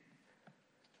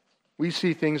 We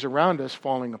see things around us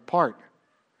falling apart.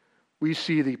 We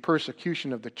see the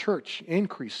persecution of the church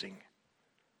increasing.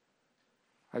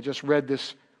 I just read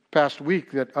this past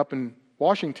week that up in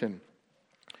Washington,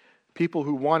 people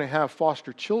who want to have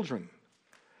foster children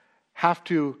have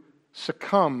to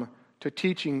succumb to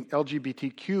teaching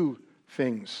LGBTQ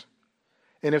things.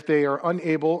 And if they are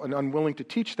unable and unwilling to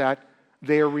teach that,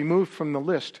 they are removed from the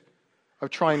list of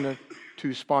trying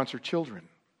to sponsor children.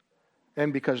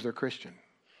 And because they're Christian.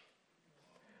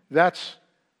 That's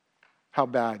how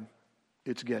bad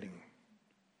it's getting.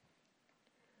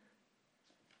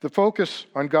 The focus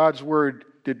on God's Word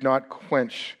did not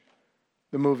quench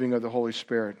the moving of the Holy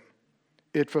Spirit.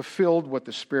 It fulfilled what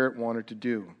the Spirit wanted to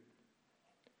do.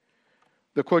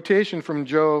 The quotation from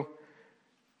Joel,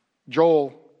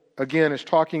 again, is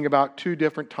talking about 2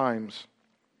 different times.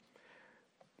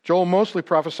 Joel mostly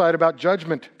prophesied about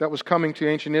judgment that was coming to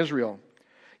ancient Israel.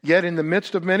 Yet in the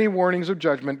midst of many warnings of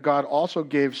judgment, God also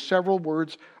gave several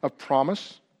words of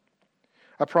promise,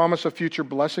 a promise of future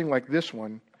blessing like this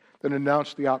one that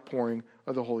announced the outpouring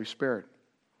of the Holy Spirit.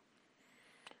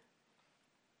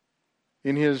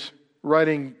 In his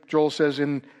writing, Joel says,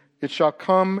 "It shall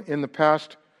come in the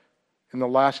past, in the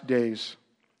last days,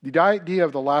 The idea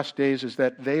of the last days is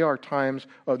that they are times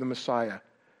of the Messiah,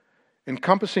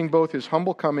 encompassing both his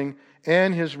humble coming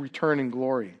and his return in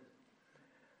glory.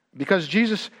 Because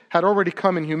Jesus had already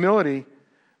come in humility,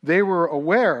 they were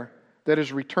aware that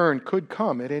his return could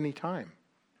come at any time.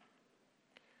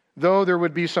 Though there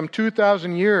would be some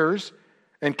 2,000 years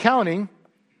and counting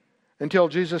until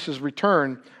Jesus'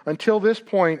 return, until this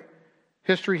point,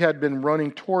 history had been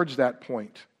running towards that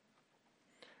point.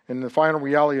 And the final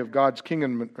reality of God's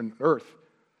kingdom on earth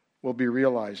will be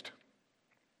realized.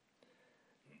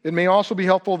 It may also be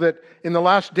helpful that in the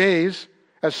last days,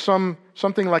 as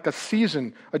something like a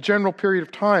season, a general period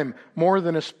of time, more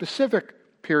than a specific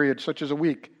period such as a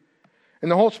week, in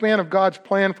the whole span of God's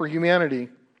plan for humanity,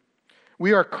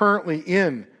 we are currently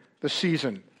in the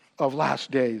season of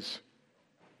last days.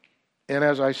 And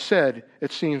as I said,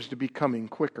 it seems to be coming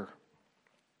quicker.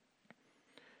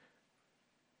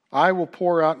 I will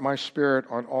pour out my Spirit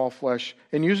on all flesh.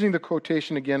 And using the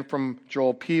quotation again from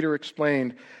Joel, Peter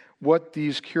explained what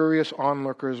these curious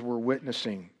onlookers were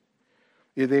witnessing.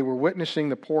 They were witnessing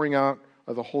the pouring out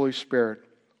of the Holy Spirit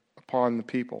upon the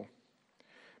people.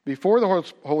 Before,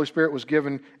 the Holy Spirit was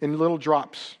given in little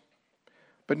drops,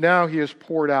 but now he is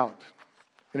poured out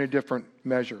in a different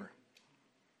measure.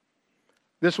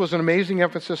 This was an amazing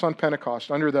emphasis on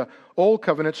Pentecost. Under the Old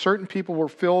Covenant, certain people were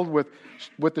filled with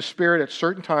the Spirit at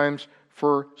certain times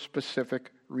for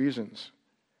specific reasons.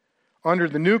 Under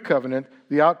the New Covenant,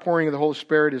 the outpouring of the Holy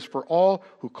Spirit is for all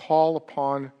who call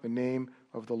upon the name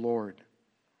of the Lord.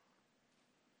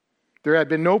 There had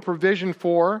been no provision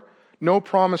for, no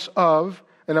promise of,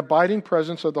 an abiding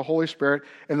presence of the Holy Spirit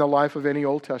in the life of any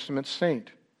Old Testament saint.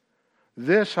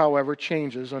 This, however,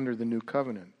 changes under the New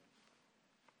Covenant.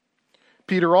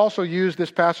 Peter also used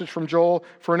this passage from Joel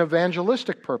for an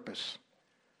evangelistic purpose.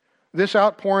 This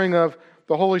outpouring of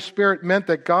the Holy Spirit meant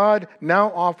that God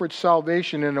now offered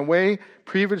salvation in a way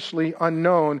previously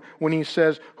unknown when he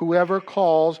says, whoever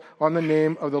calls on the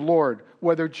name of the Lord,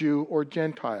 whether Jew or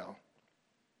Gentile.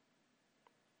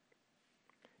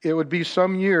 It would be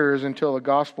some years until the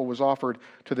gospel was offered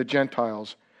to the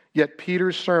Gentiles, yet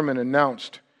Peter's sermon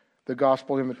announced the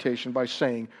gospel invitation by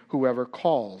saying, whoever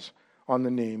calls on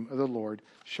the name of the Lord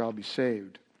shall be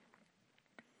saved.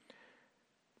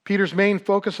 Peter's main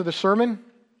focus of the sermon,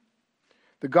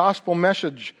 the gospel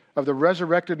message of the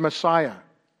resurrected Messiah,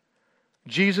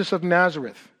 Jesus of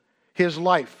Nazareth, his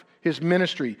life, his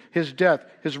ministry, his death,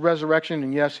 his resurrection,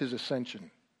 and yes, his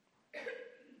ascension.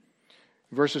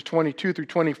 Verses 22 through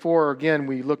 24, again,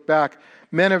 we look back.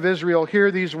 Men of Israel,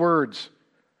 hear these words.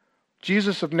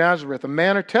 Jesus of Nazareth, a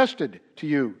man attested to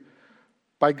you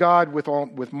by God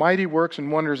with mighty works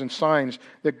and wonders and signs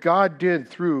that God did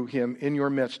through him in your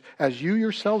midst, as you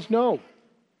yourselves know.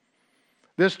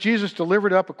 This Jesus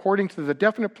delivered up according to the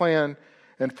definite plan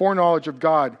and foreknowledge of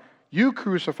God, you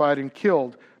crucified and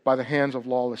killed by the hands of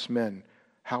lawless men.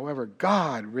 However,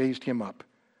 God raised him up,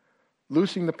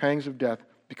 loosing the pangs of death,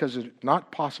 because it is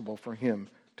not possible for him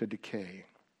to decay.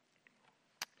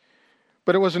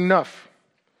 But it was enough,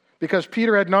 because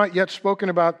Peter had not yet spoken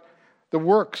about the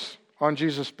works on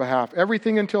Jesus' behalf.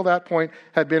 Everything until that point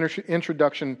had been an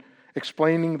introduction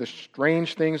explaining the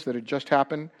strange things that had just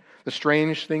happened, the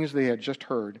strange things they had just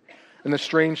heard, and the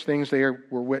strange things they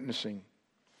were witnessing.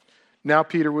 Now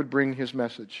Peter would bring his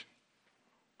message.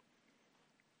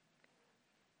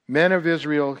 Men of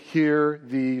Israel, hear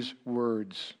these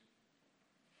words.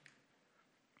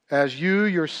 As you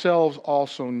yourselves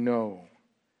also know,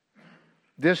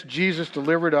 this Jesus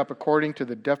delivered up according to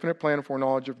the definite plan and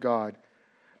foreknowledge of God.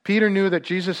 Peter knew that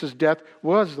Jesus' death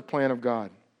was the plan of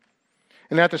God.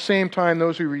 And at the same time,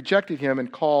 those who rejected him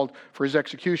and called for his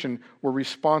execution were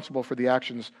responsible for the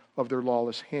actions of their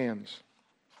lawless hands.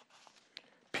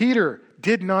 Peter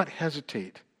did not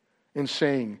hesitate in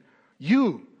saying,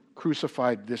 you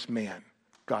crucified this man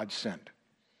God sent.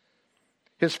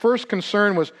 His first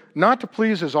concern was not to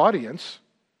please his audience,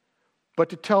 but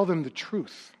to tell them the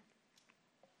truth.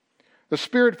 The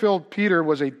Spirit-filled Peter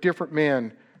was a different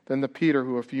man than the Peter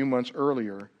who a few months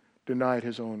earlier denied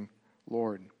his own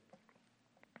Lord.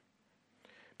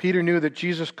 Peter knew that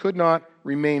Jesus could not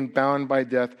remain bound by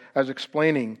death, as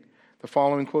explaining the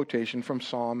following quotation from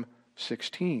Psalm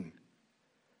 16.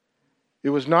 It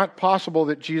was not possible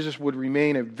that Jesus would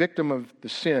remain a victim of the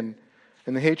sin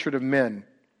and the hatred of men,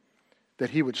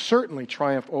 that he would certainly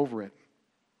triumph over it.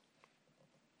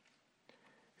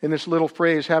 In this little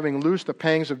phrase, having loosed the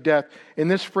pangs of death, in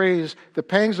this phrase, the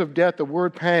pangs of death, the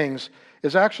word pangs,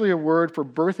 is actually a word for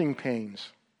birthing pains.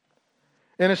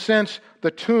 In a sense, the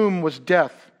tomb was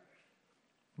death,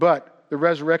 but the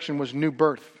resurrection was new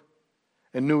birth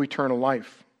and new eternal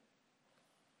life.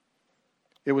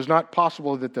 It was not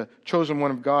possible that the chosen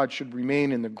one of God should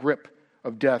remain in the grip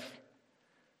of death.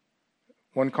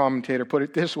 One commentator put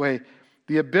it this way: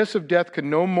 the abyss of death could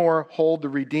no more hold the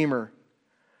Redeemer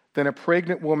than a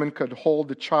pregnant woman could hold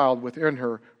the child within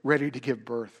her ready to give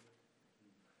birth.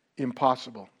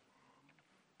 Impossible.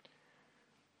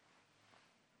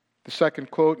 The second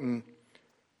quote in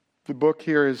the book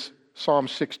here is Psalm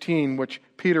 16, which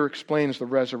Peter explains the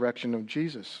resurrection of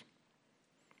Jesus.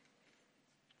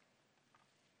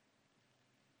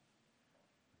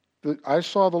 I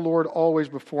saw the Lord always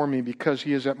before me, because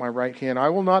he is at my right hand. I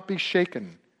will not be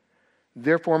shaken.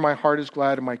 Therefore my heart is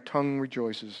glad and my tongue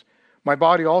rejoices. My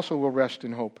body also will rest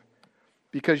in hope,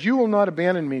 because you will not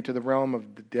abandon me to the realm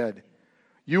of the dead.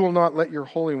 You will not let your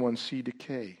Holy One see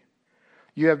decay.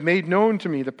 You have made known to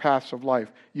me the paths of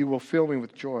life. You will fill me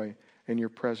with joy in your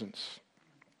presence.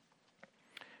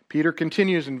 Peter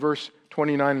continues in verse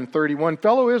 29 and 31.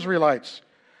 Fellow Israelites,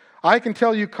 I can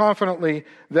tell you confidently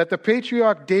that the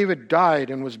patriarch David died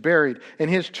and was buried, and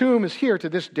his tomb is here to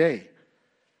this day.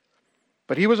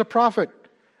 But he was a prophet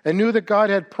and knew that God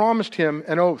had promised him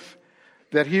an oath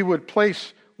that he would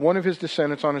place one of his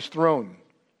descendants on his throne.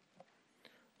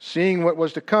 Seeing what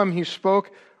was to come, he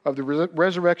spoke of the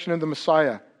resurrection of the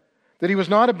Messiah, that he was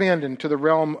not abandoned to the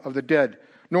realm of the dead,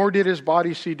 nor did his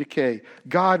body see decay.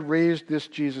 God raised this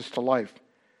Jesus to life,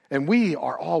 and we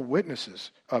are all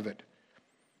witnesses of it.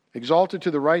 Exalted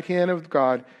to the right hand of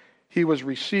God, he was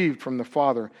received from the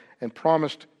Father and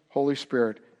promised Holy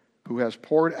Spirit, who has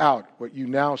poured out what you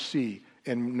now see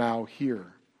and now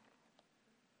hear.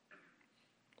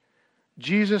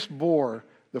 Jesus bore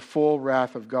the full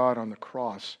wrath of God on the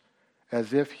cross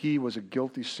as if he was a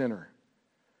guilty sinner,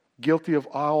 guilty of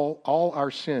all our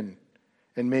sin,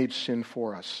 and made sin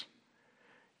for us.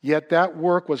 Yet that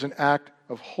work was an act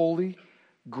of holy,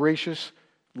 gracious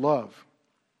love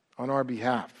on our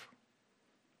behalf,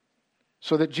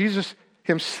 so that Jesus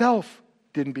himself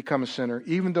didn't become a sinner,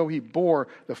 even though he bore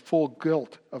the full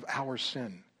guilt of our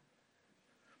sin.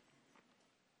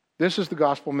 This is the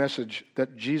gospel message,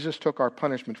 that Jesus took our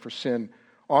punishment for sin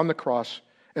on the cross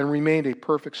and remained a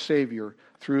perfect Savior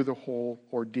through the whole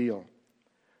ordeal,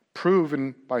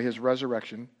 proven by his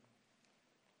resurrection.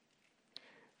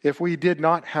 If we did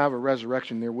not have a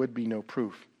resurrection, there would be no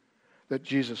proof that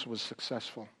Jesus was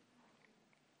successful.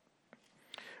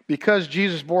 Because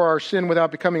Jesus bore our sin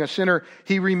without becoming a sinner,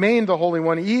 he remained the Holy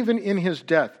One even in his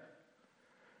death.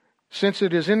 Since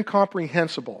it is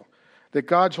incomprehensible that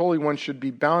God's Holy One should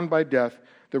be bound by death,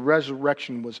 the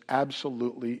resurrection was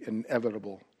absolutely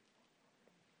inevitable.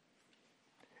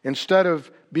 Instead of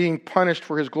being punished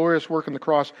for his glorious work on the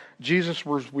cross, Jesus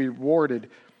was rewarded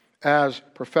as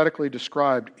prophetically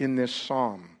described in this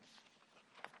psalm.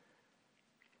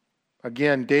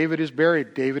 Again, David is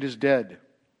buried, David is dead.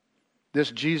 This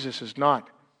Jesus is not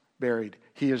buried,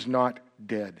 he is not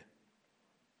dead.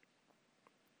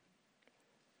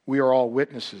 We are all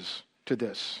witnesses to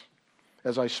this.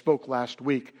 As I spoke last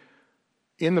week,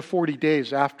 in the 40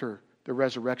 days after the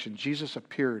resurrection, Jesus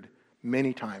appeared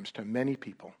many times to many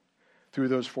people through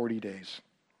those 40 days.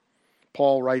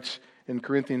 Paul writes in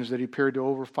Corinthians that he appeared to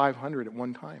over 500 at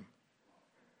one time.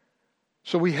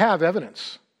 So we have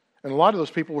evidence. And a lot of those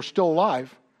people were still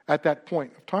alive at that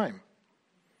point of time.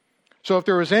 So if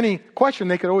there was any question,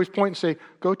 they could always point and say,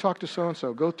 go talk to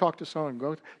so-and-so, go talk to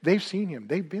so-and-so. They've seen him.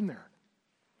 They've been there.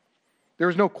 There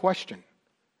was no question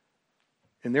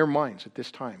in their minds at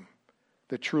this time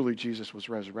that truly Jesus was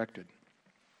resurrected.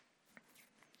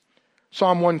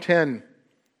 Psalm 110,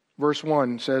 verse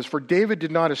 1 says, for David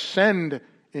did not ascend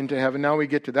into heaven. Now we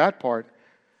get to that part.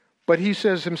 But he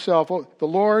says himself, oh, the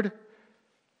Lord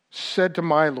said to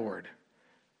my Lord.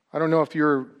 I don't know if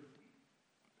your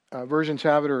versions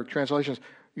have it or translations.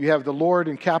 You have the Lord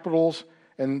in capitals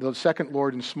and the second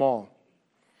Lord in small.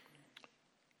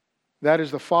 That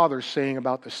is the Father saying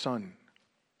about the Son.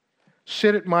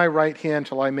 Sit at my right hand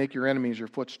till I make your enemies your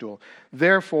footstool.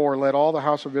 Therefore, let all the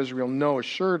house of Israel know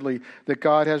assuredly that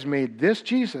God has made this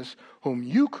Jesus, whom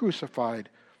you crucified,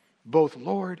 both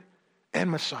Lord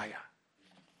and Messiah.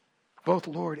 Both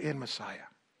Lord and Messiah.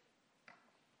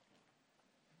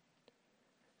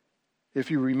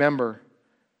 If you remember,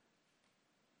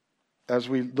 as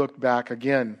we look back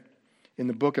again in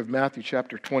the book of Matthew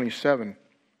chapter 27,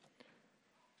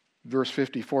 verse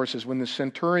 54 says, when the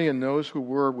centurion and those who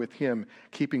were with him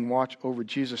keeping watch over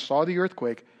Jesus saw the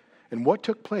earthquake and what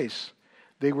took place,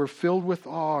 they were filled with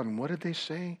awe. And what did they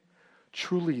say?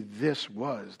 Truly this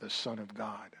was the Son of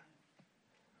God.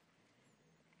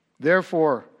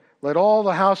 Therefore, let all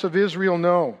the house of Israel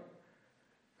know.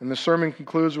 And the sermon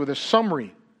concludes with a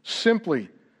summary, simply,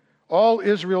 all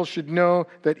Israel should know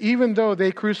that even though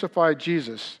they crucified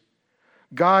Jesus,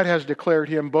 God has declared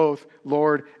him both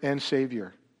Lord and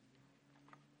Savior.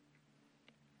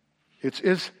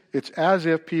 It's as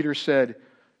if Peter said,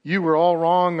 you were all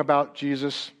wrong about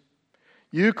Jesus.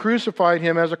 You crucified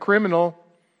him as a criminal,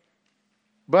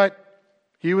 but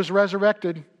he was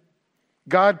resurrected.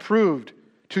 God proved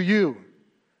to you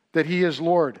that he is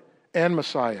Lord and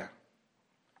Messiah.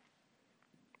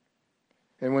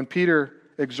 And when Peter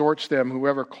exhorts them,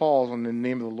 whoever calls on the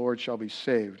name of the Lord shall be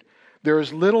saved, there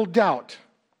is little doubt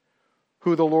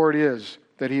who the Lord is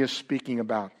that he is speaking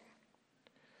about.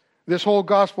 This whole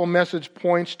gospel message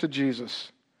points to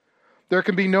Jesus. There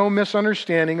can be no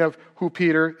misunderstanding of who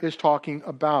Peter is talking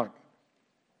about.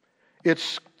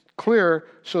 It's clear,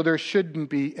 so there shouldn't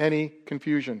be any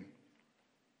confusion.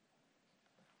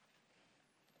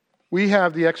 We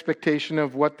have the expectation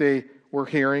of what they were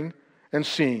hearing and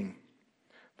seeing,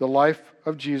 the life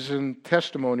of Jesus and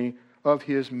testimony of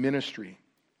his ministry,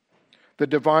 the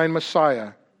divine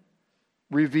Messiah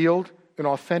revealed and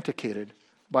authenticated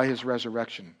by his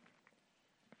resurrection.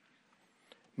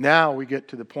 Now we get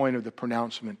to the point of the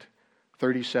pronouncement,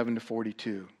 37 to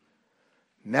 42.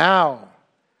 Now,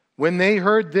 when they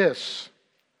heard this,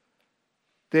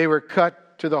 they were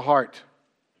cut to the heart.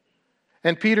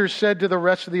 And Peter said to the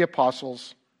rest of the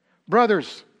apostles,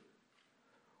 brothers,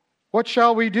 what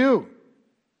shall we do?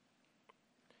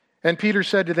 And Peter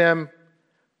said to them,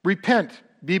 repent,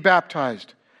 be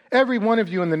baptized, every one of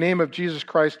you in the name of Jesus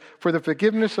Christ for the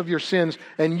forgiveness of your sins,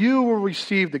 and you will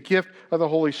receive the gift of the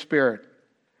Holy Spirit.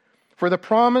 For the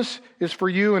promise is for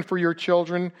you and for your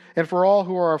children and for all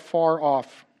who are far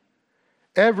off,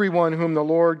 everyone whom the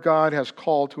Lord God has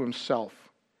called to himself.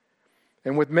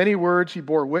 And with many words he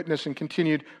bore witness and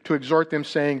continued to exhort them,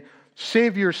 saying,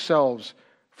 save yourselves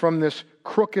from this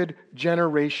crooked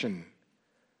generation.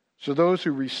 So those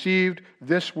who received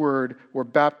this word were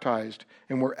baptized,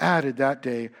 and were added that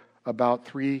day about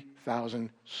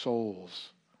 3,000 souls.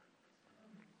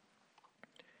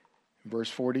 Verse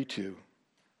 42.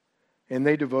 And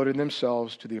they devoted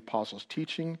themselves to the apostles'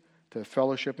 teaching, to the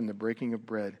fellowship and the breaking of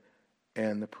bread,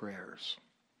 and the prayers.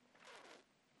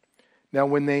 Now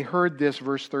when they heard this,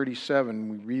 verse 37,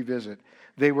 we revisit,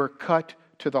 they were cut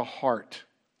to the heart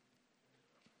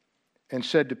and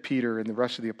said to Peter and the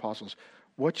rest of the apostles,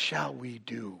 what shall we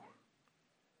do?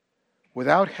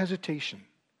 Without hesitation,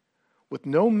 with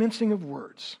no mincing of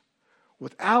words,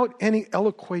 without any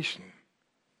eloquation,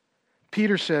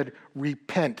 Peter said,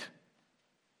 repent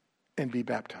and be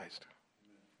baptized.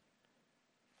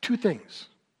 Two things.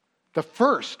 The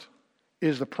first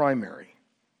is the primary.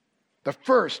 The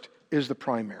first is the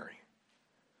primary.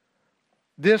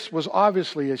 This was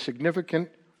obviously a significant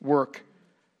work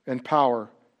and power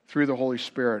through the Holy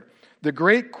Spirit. The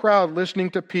great crowd listening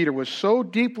to Peter was so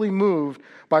deeply moved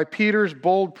by Peter's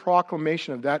bold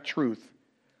proclamation of that truth.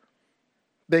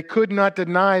 They could not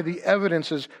deny the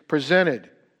evidences presented.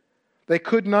 They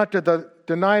could not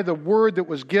deny the word that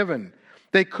was given.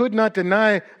 They could not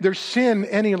deny their sin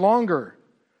any longer.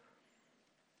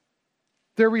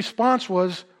 Their response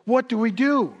was, what do we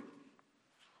do?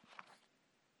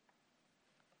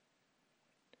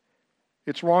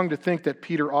 It's wrong to think that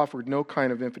Peter offered no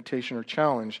kind of invitation or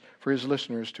challenge for his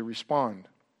listeners to respond.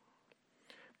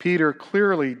 Peter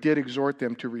clearly did exhort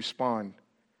them to respond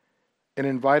and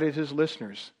invited his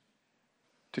listeners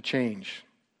to change.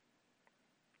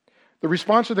 The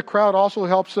response of the crowd also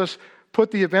helps us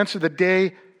put the events of the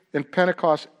day in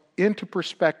Pentecost into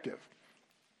perspective.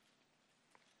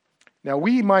 Now,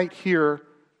 we might hear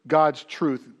God's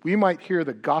truth. We might hear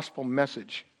the gospel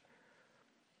message.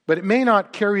 But it may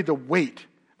not carry the weight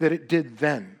that it did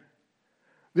then.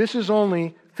 This is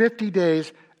only 50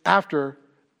 days after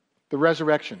the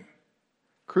resurrection.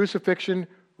 Crucifixion,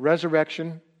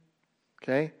 resurrection,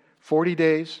 okay? 40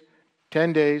 days,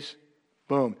 10 days,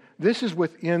 boom. This is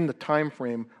within the time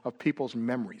frame of people's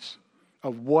memories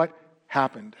of what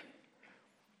happened.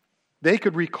 They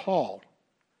could recall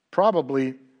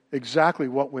probably exactly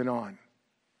what went on.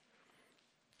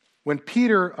 When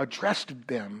Peter addressed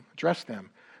them,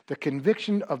 the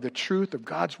conviction of the truth of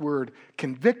God's word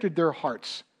convicted their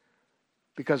hearts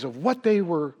because of what they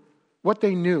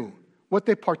knew, what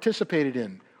they participated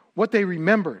in, what they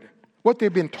remembered, what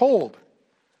they'd been told.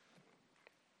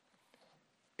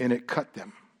 And it cut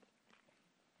them.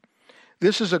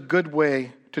 This is a good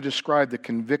way to describe the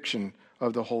conviction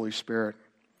of the Holy Spirit.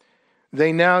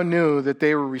 They now knew that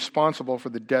they were responsible for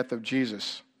the death of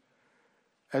Jesus,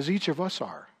 as each of us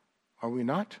are we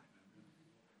not?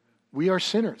 We are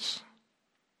sinners.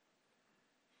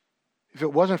 If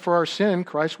it wasn't for our sin,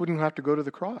 Christ wouldn't have to go to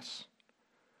the cross.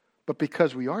 But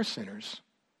because we are sinners,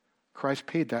 Christ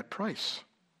paid that price.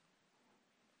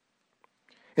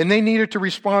 And they needed to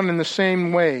respond in the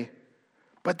same way,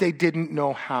 but they didn't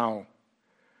know how.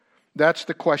 That's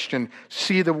the question.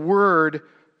 See, the Word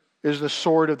is the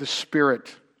sword of the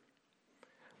Spirit.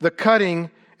 The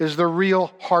cutting is the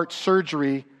real heart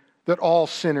surgery that all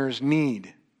sinners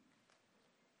need.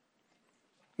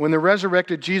 When the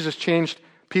resurrected Jesus changed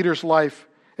Peter's life,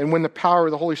 and when the power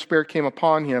of the Holy Spirit came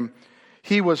upon him,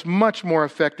 he was much more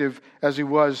effective as he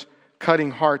was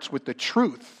cutting hearts with the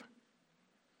truth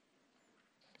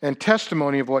and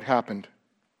testimony of what happened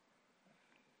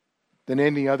than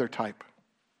any other type.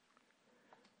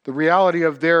 The reality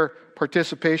of their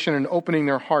participation in opening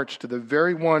their hearts to the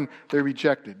very one they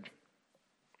rejected.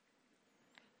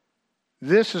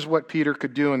 This is what Peter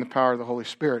could do in the power of the Holy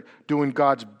Spirit, doing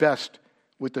God's best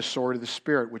with the sword of the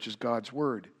Spirit, which is God's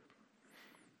Word.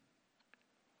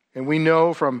 And we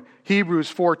know from Hebrews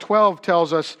 4:12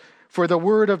 tells us, "For the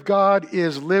Word of God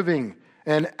is living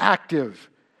and active,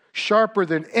 sharper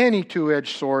than any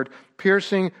two-edged sword,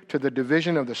 piercing to the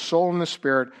division of the soul and the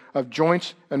spirit, of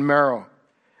joints and marrow,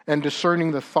 and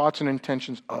discerning the thoughts and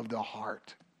intentions of the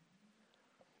heart."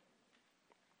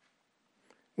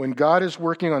 When God is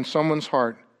working on someone's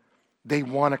heart, they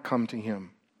want to come to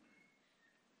Him.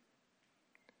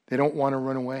 They don't want to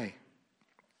run away.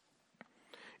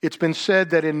 It's been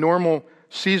said that in normal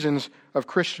seasons of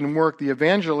Christian work, the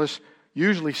evangelist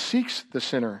usually seeks the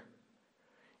sinner.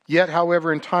 Yet,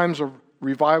 however, in times of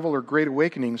revival or great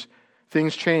awakenings,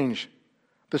 things change.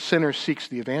 The sinner seeks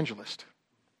the evangelist.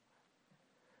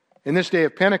 In this day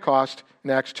of Pentecost, in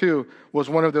Acts 2, was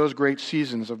one of those great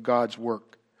seasons of God's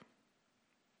work.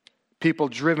 People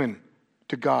driven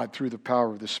to God through the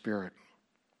power of the Spirit.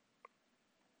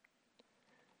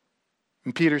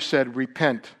 And Peter said,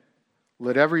 "Repent,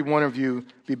 let every one of you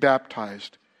be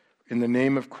baptized in the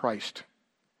name of Christ,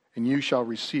 and you shall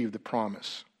receive the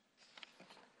promise."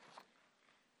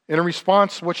 In a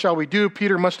response, what shall we do?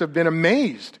 Peter must have been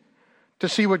amazed to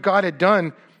see what God had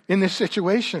done in this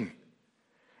situation.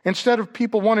 Instead of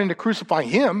people wanting to crucify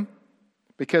him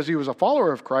because he was a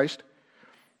follower of Christ,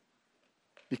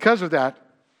 because of that,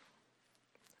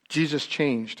 Jesus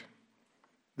changed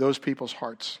those people's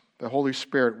hearts. The Holy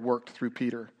Spirit worked through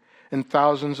Peter, and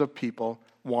thousands of people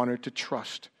wanted to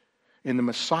trust in the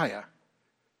Messiah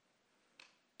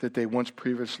that they once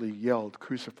previously yelled,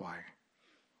 "Crucify."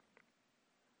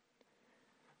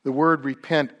 The word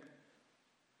repent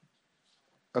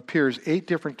appears 8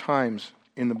 different times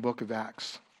in the book of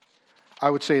Acts.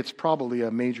 I would say it's probably a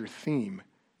major theme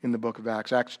in the book of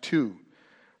Acts. Acts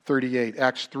 2:38,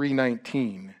 Acts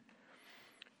 3:19,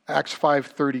 Acts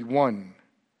 5:31,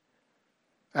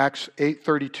 Acts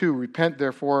 8:32, "Repent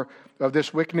therefore of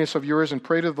this wickedness of yours and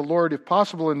pray to the Lord, if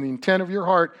possible in the intent of your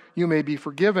heart you may be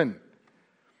forgiven."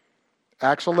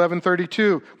 Acts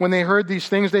 11:32, "When they heard these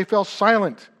things they fell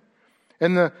silent.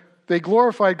 And they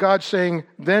glorified God, saying,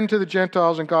 then to the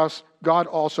Gentiles and God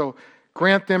also,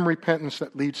 grant them repentance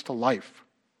that leads to life."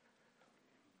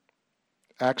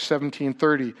 Acts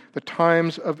 17:30, "The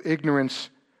times of ignorance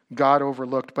God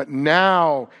overlooked, but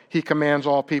now He commands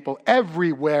all people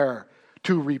everywhere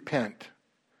to repent."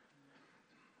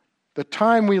 The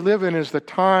time we live in is the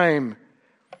time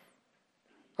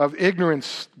of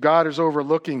ignorance God is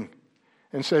overlooking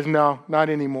and says, no, not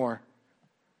anymore.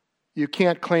 You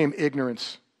can't claim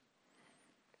ignorance.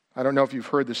 I don't know if you've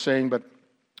heard the saying, but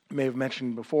I may have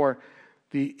mentioned before,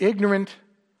 the ignorant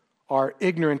are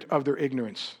ignorant of their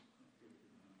ignorance.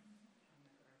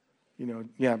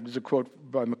 There's a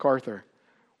quote by MacArthur,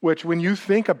 which when you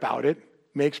think about it,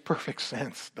 makes perfect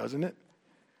sense, doesn't it?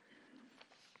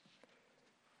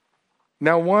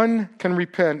 Now one can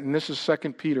repent, and this is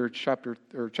 2 Peter chapter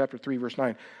 3, verse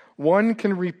 9. No one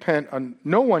can repent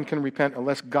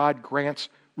unless God grants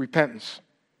repentance.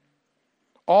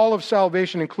 All of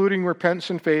salvation, including repentance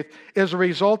and faith, is a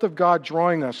result of God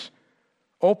drawing us,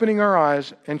 opening our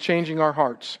eyes, and changing our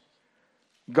hearts.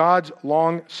 God's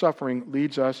long suffering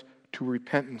leads us to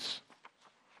repentance.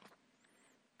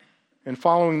 And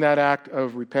following that act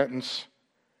of repentance,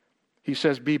 He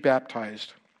says, be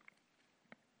baptized.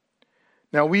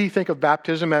 Now we think of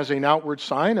baptism as an outward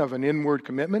sign of an inward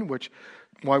commitment, which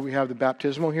is why we have the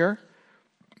baptismal here.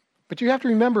 But you have to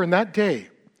remember, in that day,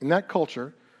 in that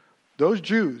culture, those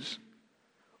Jews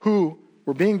who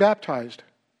were being baptized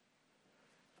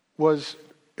was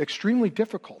extremely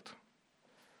difficult.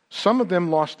 Some of them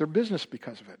lost their business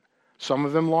because of it. Some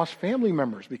of them lost family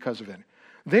members because of it.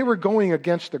 They were going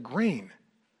against the grain,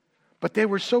 but they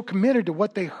were so committed to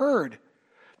what they heard,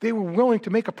 they were willing to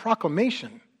make a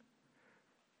proclamation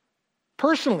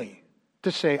personally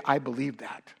to say, I believe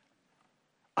that.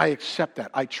 I accept that.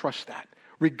 I trust that.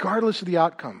 regardless of the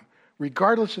outcome,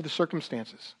 regardless of the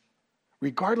circumstances,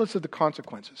 regardless of the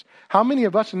consequences. How many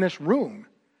of us in this room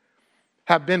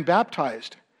have been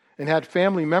baptized and had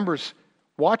family members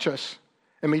watch us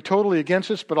and be totally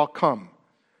against us, but I'll come.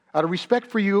 Out of respect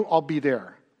for you, I'll be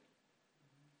there.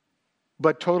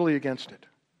 But totally against it.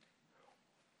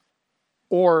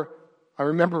 Or, I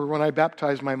remember when I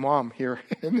baptized my mom here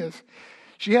in this,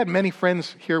 she had many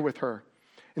friends here with her.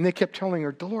 And they kept telling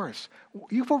her, Dolores,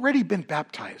 you've already been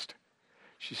baptized.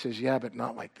 She says, yeah, but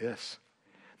not like this.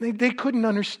 They couldn't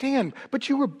understand, but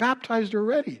you were baptized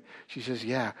already. She says,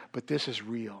 yeah, but this is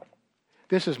real.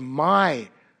 This is my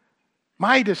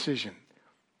decision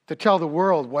to tell the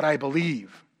world what I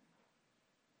believe.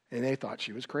 And they thought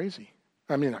she was crazy.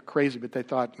 I mean, not crazy, but they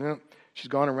thought, no, she's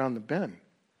gone around the bend.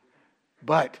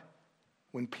 But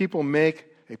when people make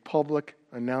a public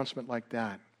announcement like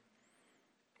that,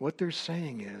 what they're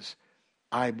saying is,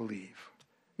 I believe.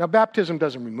 Now, baptism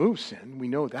doesn't remove sin. We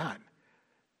know that.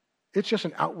 It's just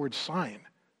an outward sign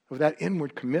of that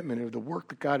inward commitment of the work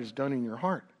that God has done in your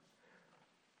heart.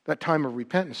 That time of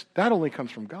repentance, that only comes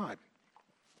from God.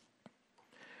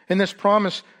 And this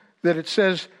promise that it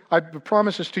says, I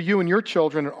promise this to you and your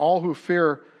children and all who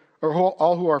fear, or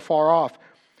all who are far off,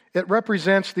 it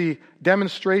represents the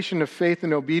demonstration of faith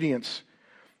and obedience.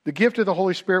 The gift of the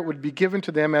Holy Spirit would be given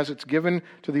to them as it's given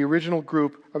to the original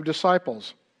group of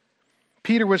disciples.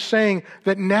 Peter was saying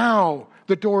that now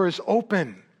the door is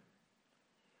open.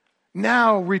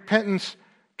 Now repentance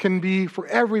can be for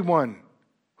everyone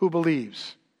who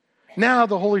believes. Now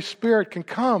the Holy Spirit can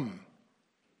come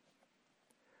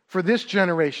for this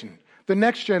generation, the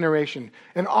next generation,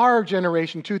 and our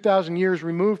generation 2,000 years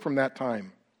removed from that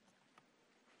time.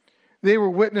 They were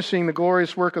witnessing the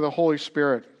glorious work of the Holy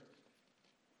Spirit.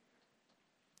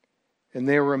 And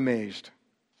they were amazed.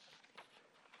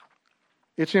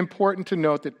 It's important to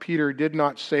note that Peter did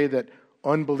not say that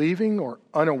unbelieving or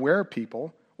unaware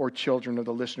people or children of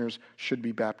the listeners should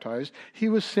be baptized. He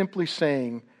was simply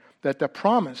saying that the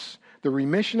promise, the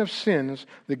remission of sins,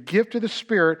 the gift of the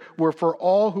Spirit were for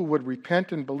all who would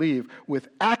repent and believe with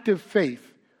active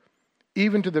faith,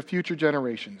 even to the future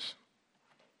generations.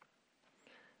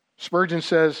 Spurgeon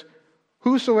says,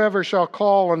 whosoever shall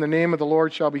call on the name of the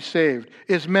Lord shall be saved,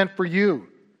 is meant for you,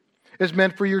 is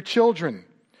meant for your children,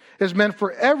 is meant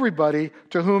for everybody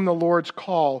to whom the Lord's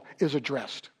call is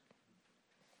addressed.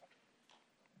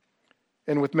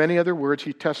 And with many other words,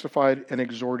 he testified and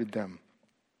exhorted them.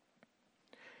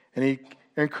 And he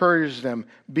encouraged them,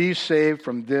 be saved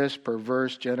from this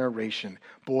perverse generation.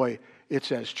 Boy,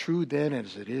 it's as true then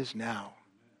as it is now.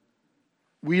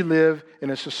 We live in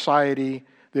a society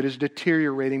that is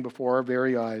deteriorating before our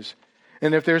very eyes.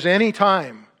 And if there's any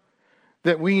time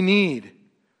that we need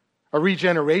a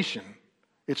regeneration,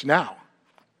 it's now.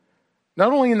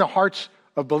 Not only in the hearts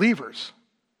of believers,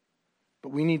 but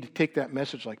we need to take that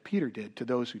message like Peter did to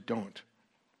those who don't.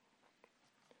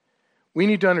 We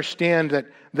need to understand that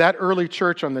that early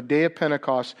church on the day of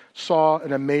Pentecost saw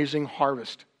an amazing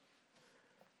harvest.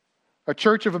 A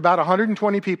church of about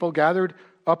 120 people gathered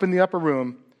up in the upper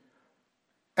room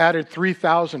added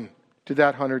 3,000 to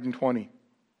that 120.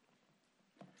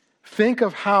 Think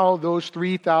of how those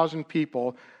 3,000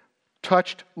 people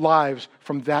touched lives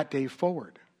from that day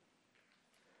forward.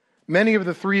 Many of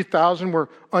the 3,000 were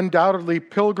undoubtedly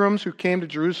pilgrims who came to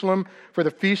Jerusalem for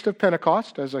the Feast of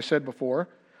Pentecost, as I said before.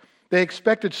 They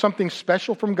expected something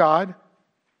special from God,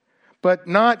 but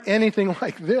not anything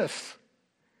like this.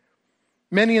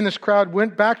 Many in this crowd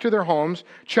went back to their homes,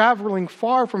 traveling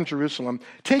far from Jerusalem,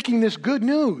 taking this good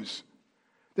news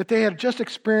that they had just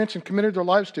experienced and committed their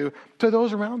lives to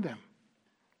those around them.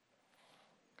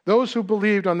 Those who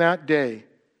believed on that day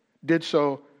did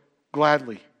so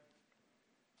gladly,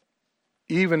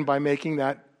 even by making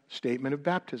that statement of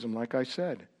baptism, like I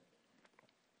said.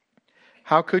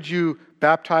 How could you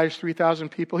baptize 3,000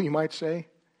 people, you might say?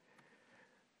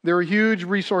 There are huge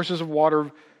resources of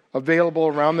water available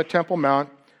around the Temple Mount,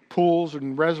 pools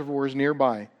and reservoirs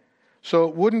nearby. So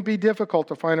it wouldn't be difficult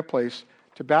to find a place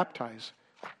to baptize.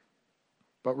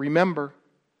 But remember,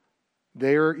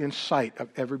 they are in sight of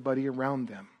everybody around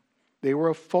them. They were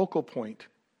a focal point.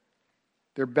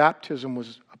 Their baptism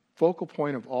was a focal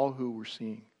point of all who were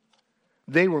seeing.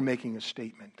 They were making a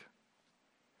statement.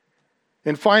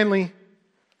 And finally,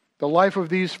 the life of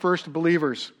these first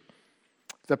believers,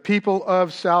 the people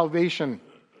of salvation.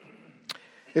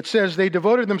 It says they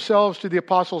devoted themselves to the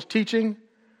apostles' teaching,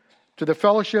 to the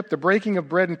fellowship, the breaking of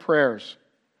bread and prayers.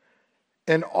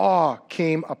 And awe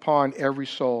came upon every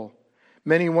soul.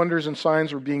 Many wonders and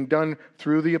signs were being done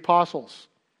through the apostles.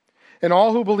 And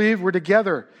all who believed were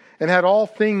together and had all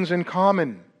things in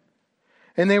common.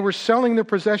 And they were selling their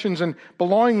possessions and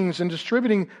belongings and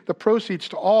distributing the proceeds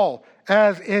to all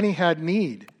as any had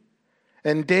need.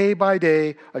 And day by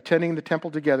day, attending the temple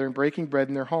together and breaking bread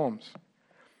in their homes.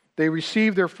 They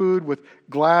received their food with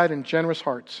glad and generous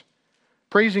hearts,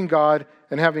 praising God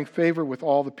and having favor with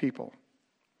all the people.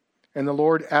 And the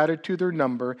Lord added to their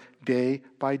number day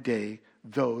by day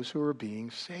those who were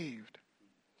being saved.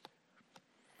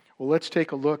 Well, let's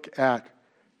take a look at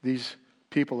these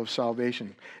people of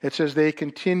salvation. It says they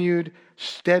continued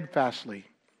steadfastly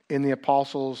in the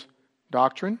apostles'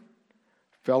 doctrine,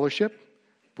 fellowship,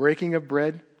 breaking of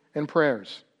bread, and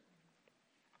prayers.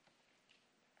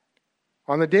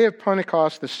 On the day of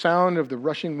Pentecost, the sound of the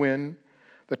rushing wind,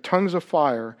 the tongues of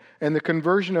fire, and the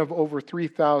conversion of over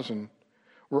 3,000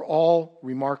 were all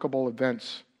remarkable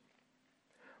events.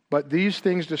 But these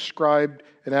things described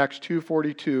in Acts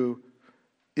 2:42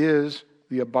 is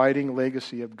the abiding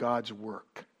legacy of God's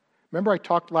work. Remember I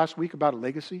talked last week about a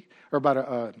legacy? Or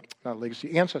about not a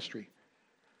legacy, ancestry.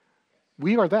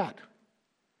 We are that.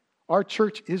 Our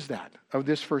church is that, of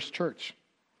this first church.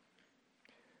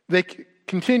 They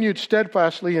continued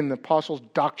steadfastly in the apostles'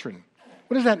 doctrine.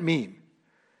 What does that mean?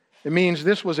 It means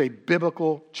this was a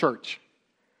biblical church.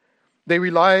 They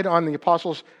relied on the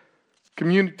apostles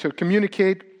to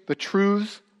communicate the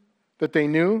truths that they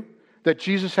knew, that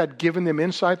Jesus had given them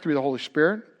insight through the Holy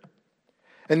Spirit.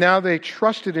 And now they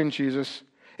trusted in Jesus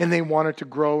and they wanted to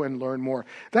grow and learn more.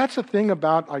 That's the thing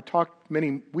about, I talked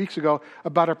many weeks ago,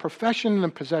 about a profession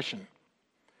and possession.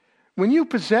 When you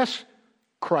possess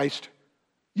Christ,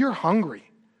 you're hungry.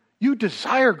 You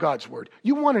desire God's Word.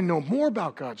 You want to know more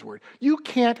about God's Word. You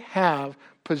can't have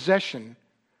possession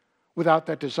without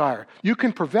that desire. You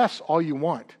can profess all you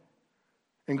want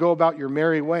and go about your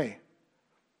merry way,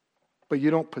 but you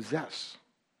don't possess.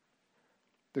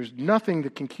 There's nothing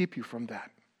that can keep you from that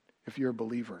if you're a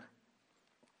believer.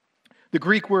 The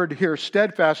Greek word here,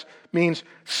 steadfast, means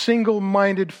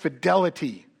single-minded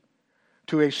fidelity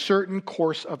to a certain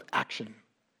course of action.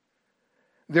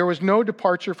 There was no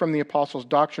departure from the apostles'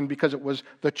 doctrine because it was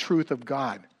the truth of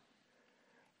God.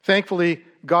 Thankfully,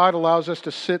 God allows us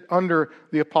to sit under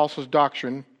the apostles'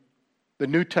 doctrine, the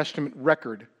New Testament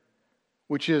record,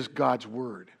 which is God's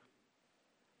Word.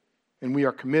 And we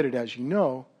are committed, as you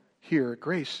know, here at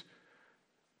Grace,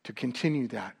 to continue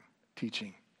that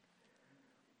teaching.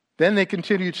 Then they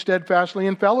continued steadfastly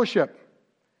in fellowship.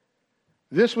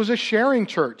 This was a sharing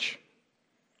church.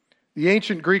 The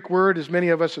ancient Greek word, as many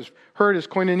of us have heard, is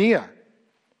koinonia.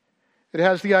 It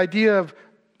has the idea of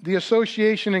the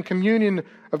association and communion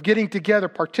of getting together,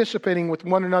 participating with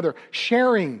one another,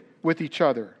 sharing with each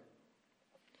other.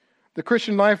 The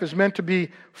Christian life is meant to be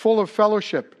full of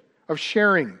fellowship, of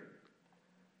sharing.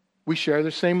 We share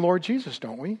the same Lord Jesus,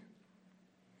 don't we?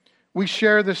 We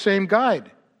share the same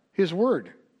guide, His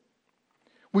Word.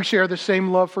 We share the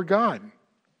same love for God.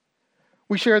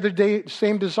 We share the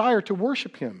same desire to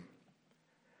worship Him.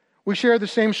 We share the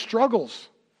same struggles.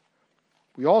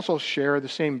 We also share the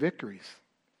same victories.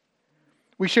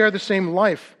 We share the same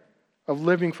life of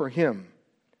living for Him.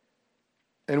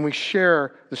 And we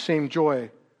share the same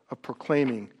joy of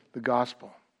proclaiming the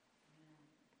gospel.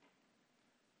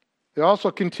 They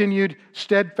also continued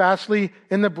steadfastly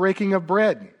in the breaking of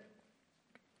bread.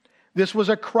 This was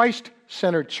a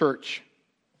Christ-centered church.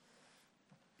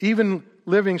 Even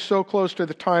living so close to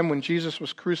the time when Jesus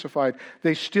was crucified,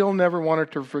 they still never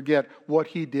wanted to forget what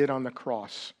He did on the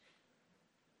cross.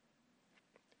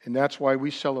 And that's why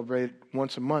we celebrate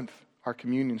once a month our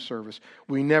communion service.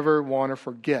 We never want to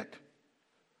forget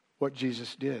what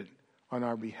Jesus did on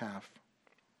our behalf.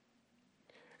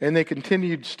 And they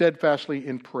continued steadfastly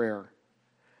in prayer.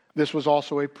 This was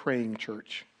also a praying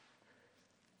church.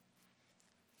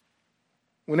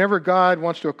 Whenever God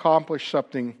wants to accomplish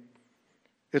something,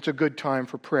 it's a good time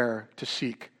for prayer to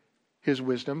seek His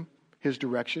wisdom, His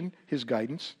direction, His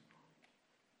guidance.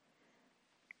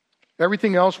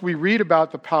 Everything else we read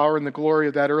about the power and the glory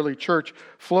of that early church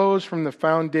flows from the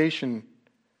foundation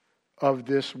of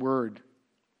this word.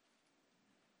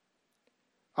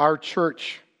 Our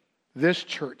church, this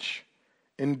church,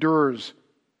 endures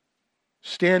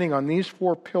standing on these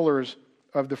four pillars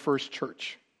of the first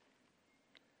church.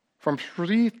 From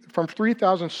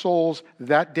 3,000 souls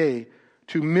that day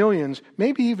to millions,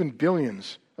 maybe even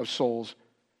billions of souls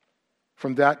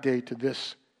from that day to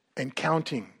this, and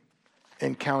counting.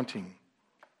 And counting.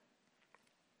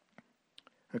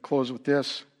 I'll close with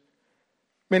this.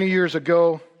 Many years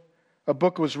ago, a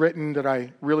book was written that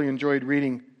I really enjoyed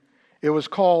reading. It was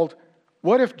called,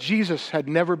 "What If Jesus Had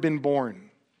Never Been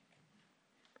Born?"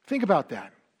 Think about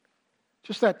that.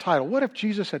 Just that title. What if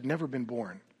Jesus had never been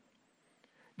born?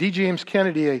 D. James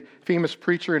Kennedy, a famous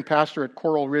preacher and pastor at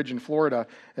Coral Ridge in Florida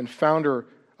and founder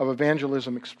of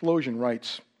Evangelism Explosion,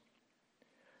 writes,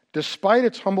 "Despite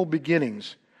its humble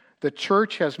beginnings, the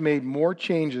church has made more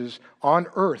changes on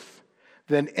earth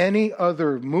than any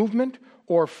other movement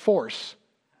or force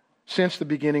since the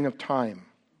beginning of time.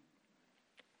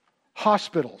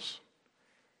 Hospitals,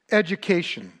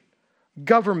 education,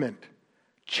 government,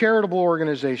 charitable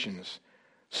organizations,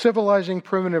 civilizing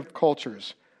primitive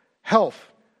cultures, health,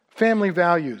 family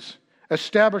values,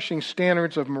 establishing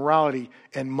standards of morality,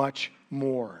 and much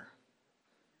more.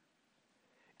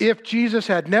 If Jesus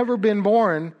had never been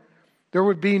born, there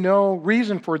would be no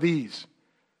reason for these.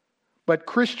 But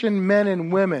Christian men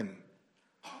and women,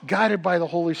 guided by the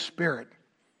Holy Spirit,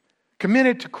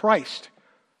 committed to Christ,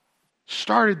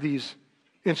 started these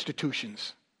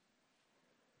institutions.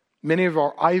 Many of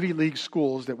our Ivy League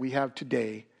schools that we have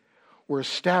today were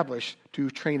established to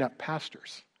train up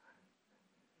pastors.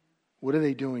 What are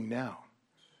they doing now?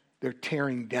 They're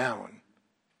tearing down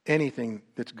anything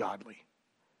that's godly.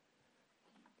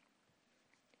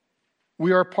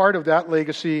 We are part of that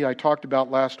legacy I talked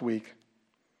about last week.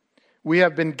 We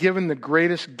have been given the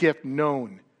greatest gift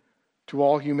known to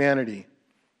all humanity.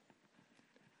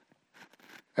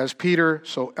 As Peter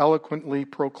so eloquently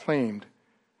proclaimed,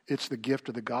 it's the gift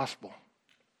of the gospel.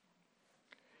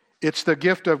 It's the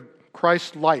gift of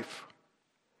Christ's life,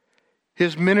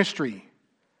 His ministry,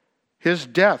 His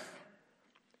death,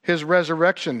 His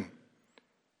resurrection,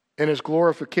 and His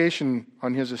glorification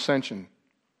on His ascension.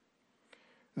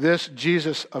 This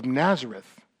Jesus of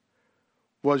Nazareth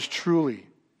was truly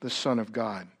the Son of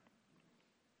God.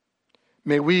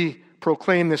 May we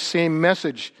proclaim this same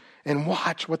message and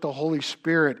watch what the Holy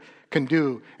Spirit can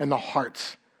do in the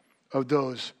hearts of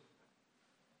those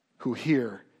who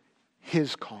hear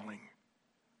His calling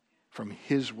from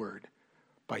His Word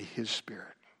by His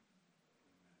Spirit.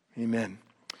 Amen.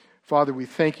 Father, we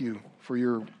thank You for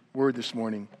Your Word this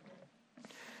morning.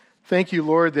 Thank You,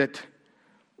 Lord, that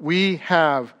we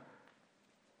have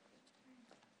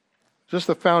just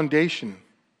the foundation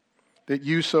that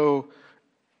You so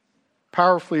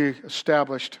powerfully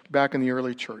established back in the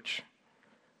early church.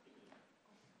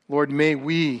 Lord, may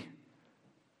we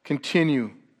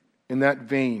continue in that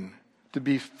vein to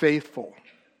be faithful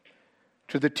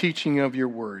to the teaching of Your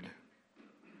Word,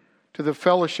 to the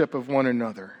fellowship of one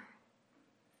another,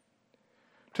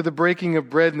 to the breaking of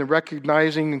bread and the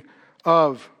recognizing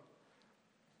of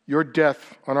Your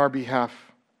death on our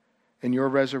behalf and Your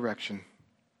resurrection,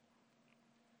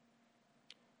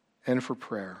 and for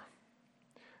prayer.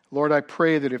 Lord, I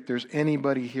pray that if there's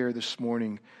anybody here this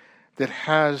morning that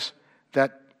has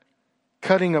that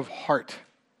cutting of heart,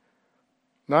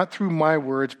 not through my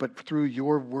words, but through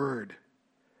Your Word,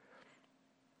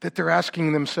 that they're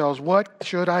asking themselves, what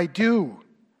should I do?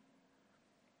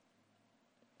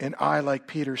 And I, like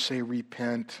Peter, say,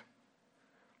 repent.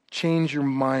 Change your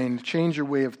mind. Change your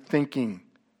way of thinking.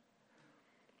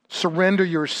 Surrender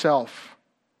yourself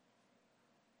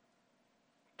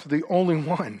to the only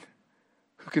one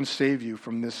who can save you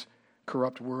from this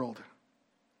corrupt world.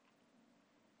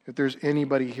 If there's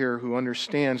anybody here who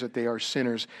understands that they are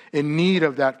sinners in need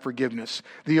of that forgiveness,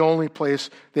 the only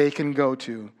place they can go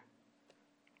to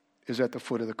is at the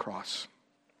foot of the cross.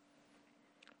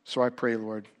 So I pray,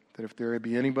 Lord, that if there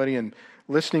be anybody in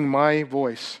listening my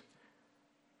voice,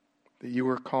 that You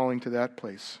are calling to that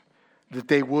place, that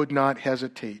they would not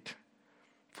hesitate,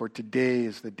 for today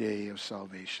is the day of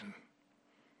salvation.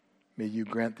 May You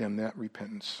grant them that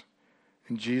repentance.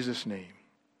 In Jesus' name,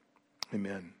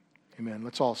 amen. Amen.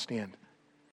 Let's all stand.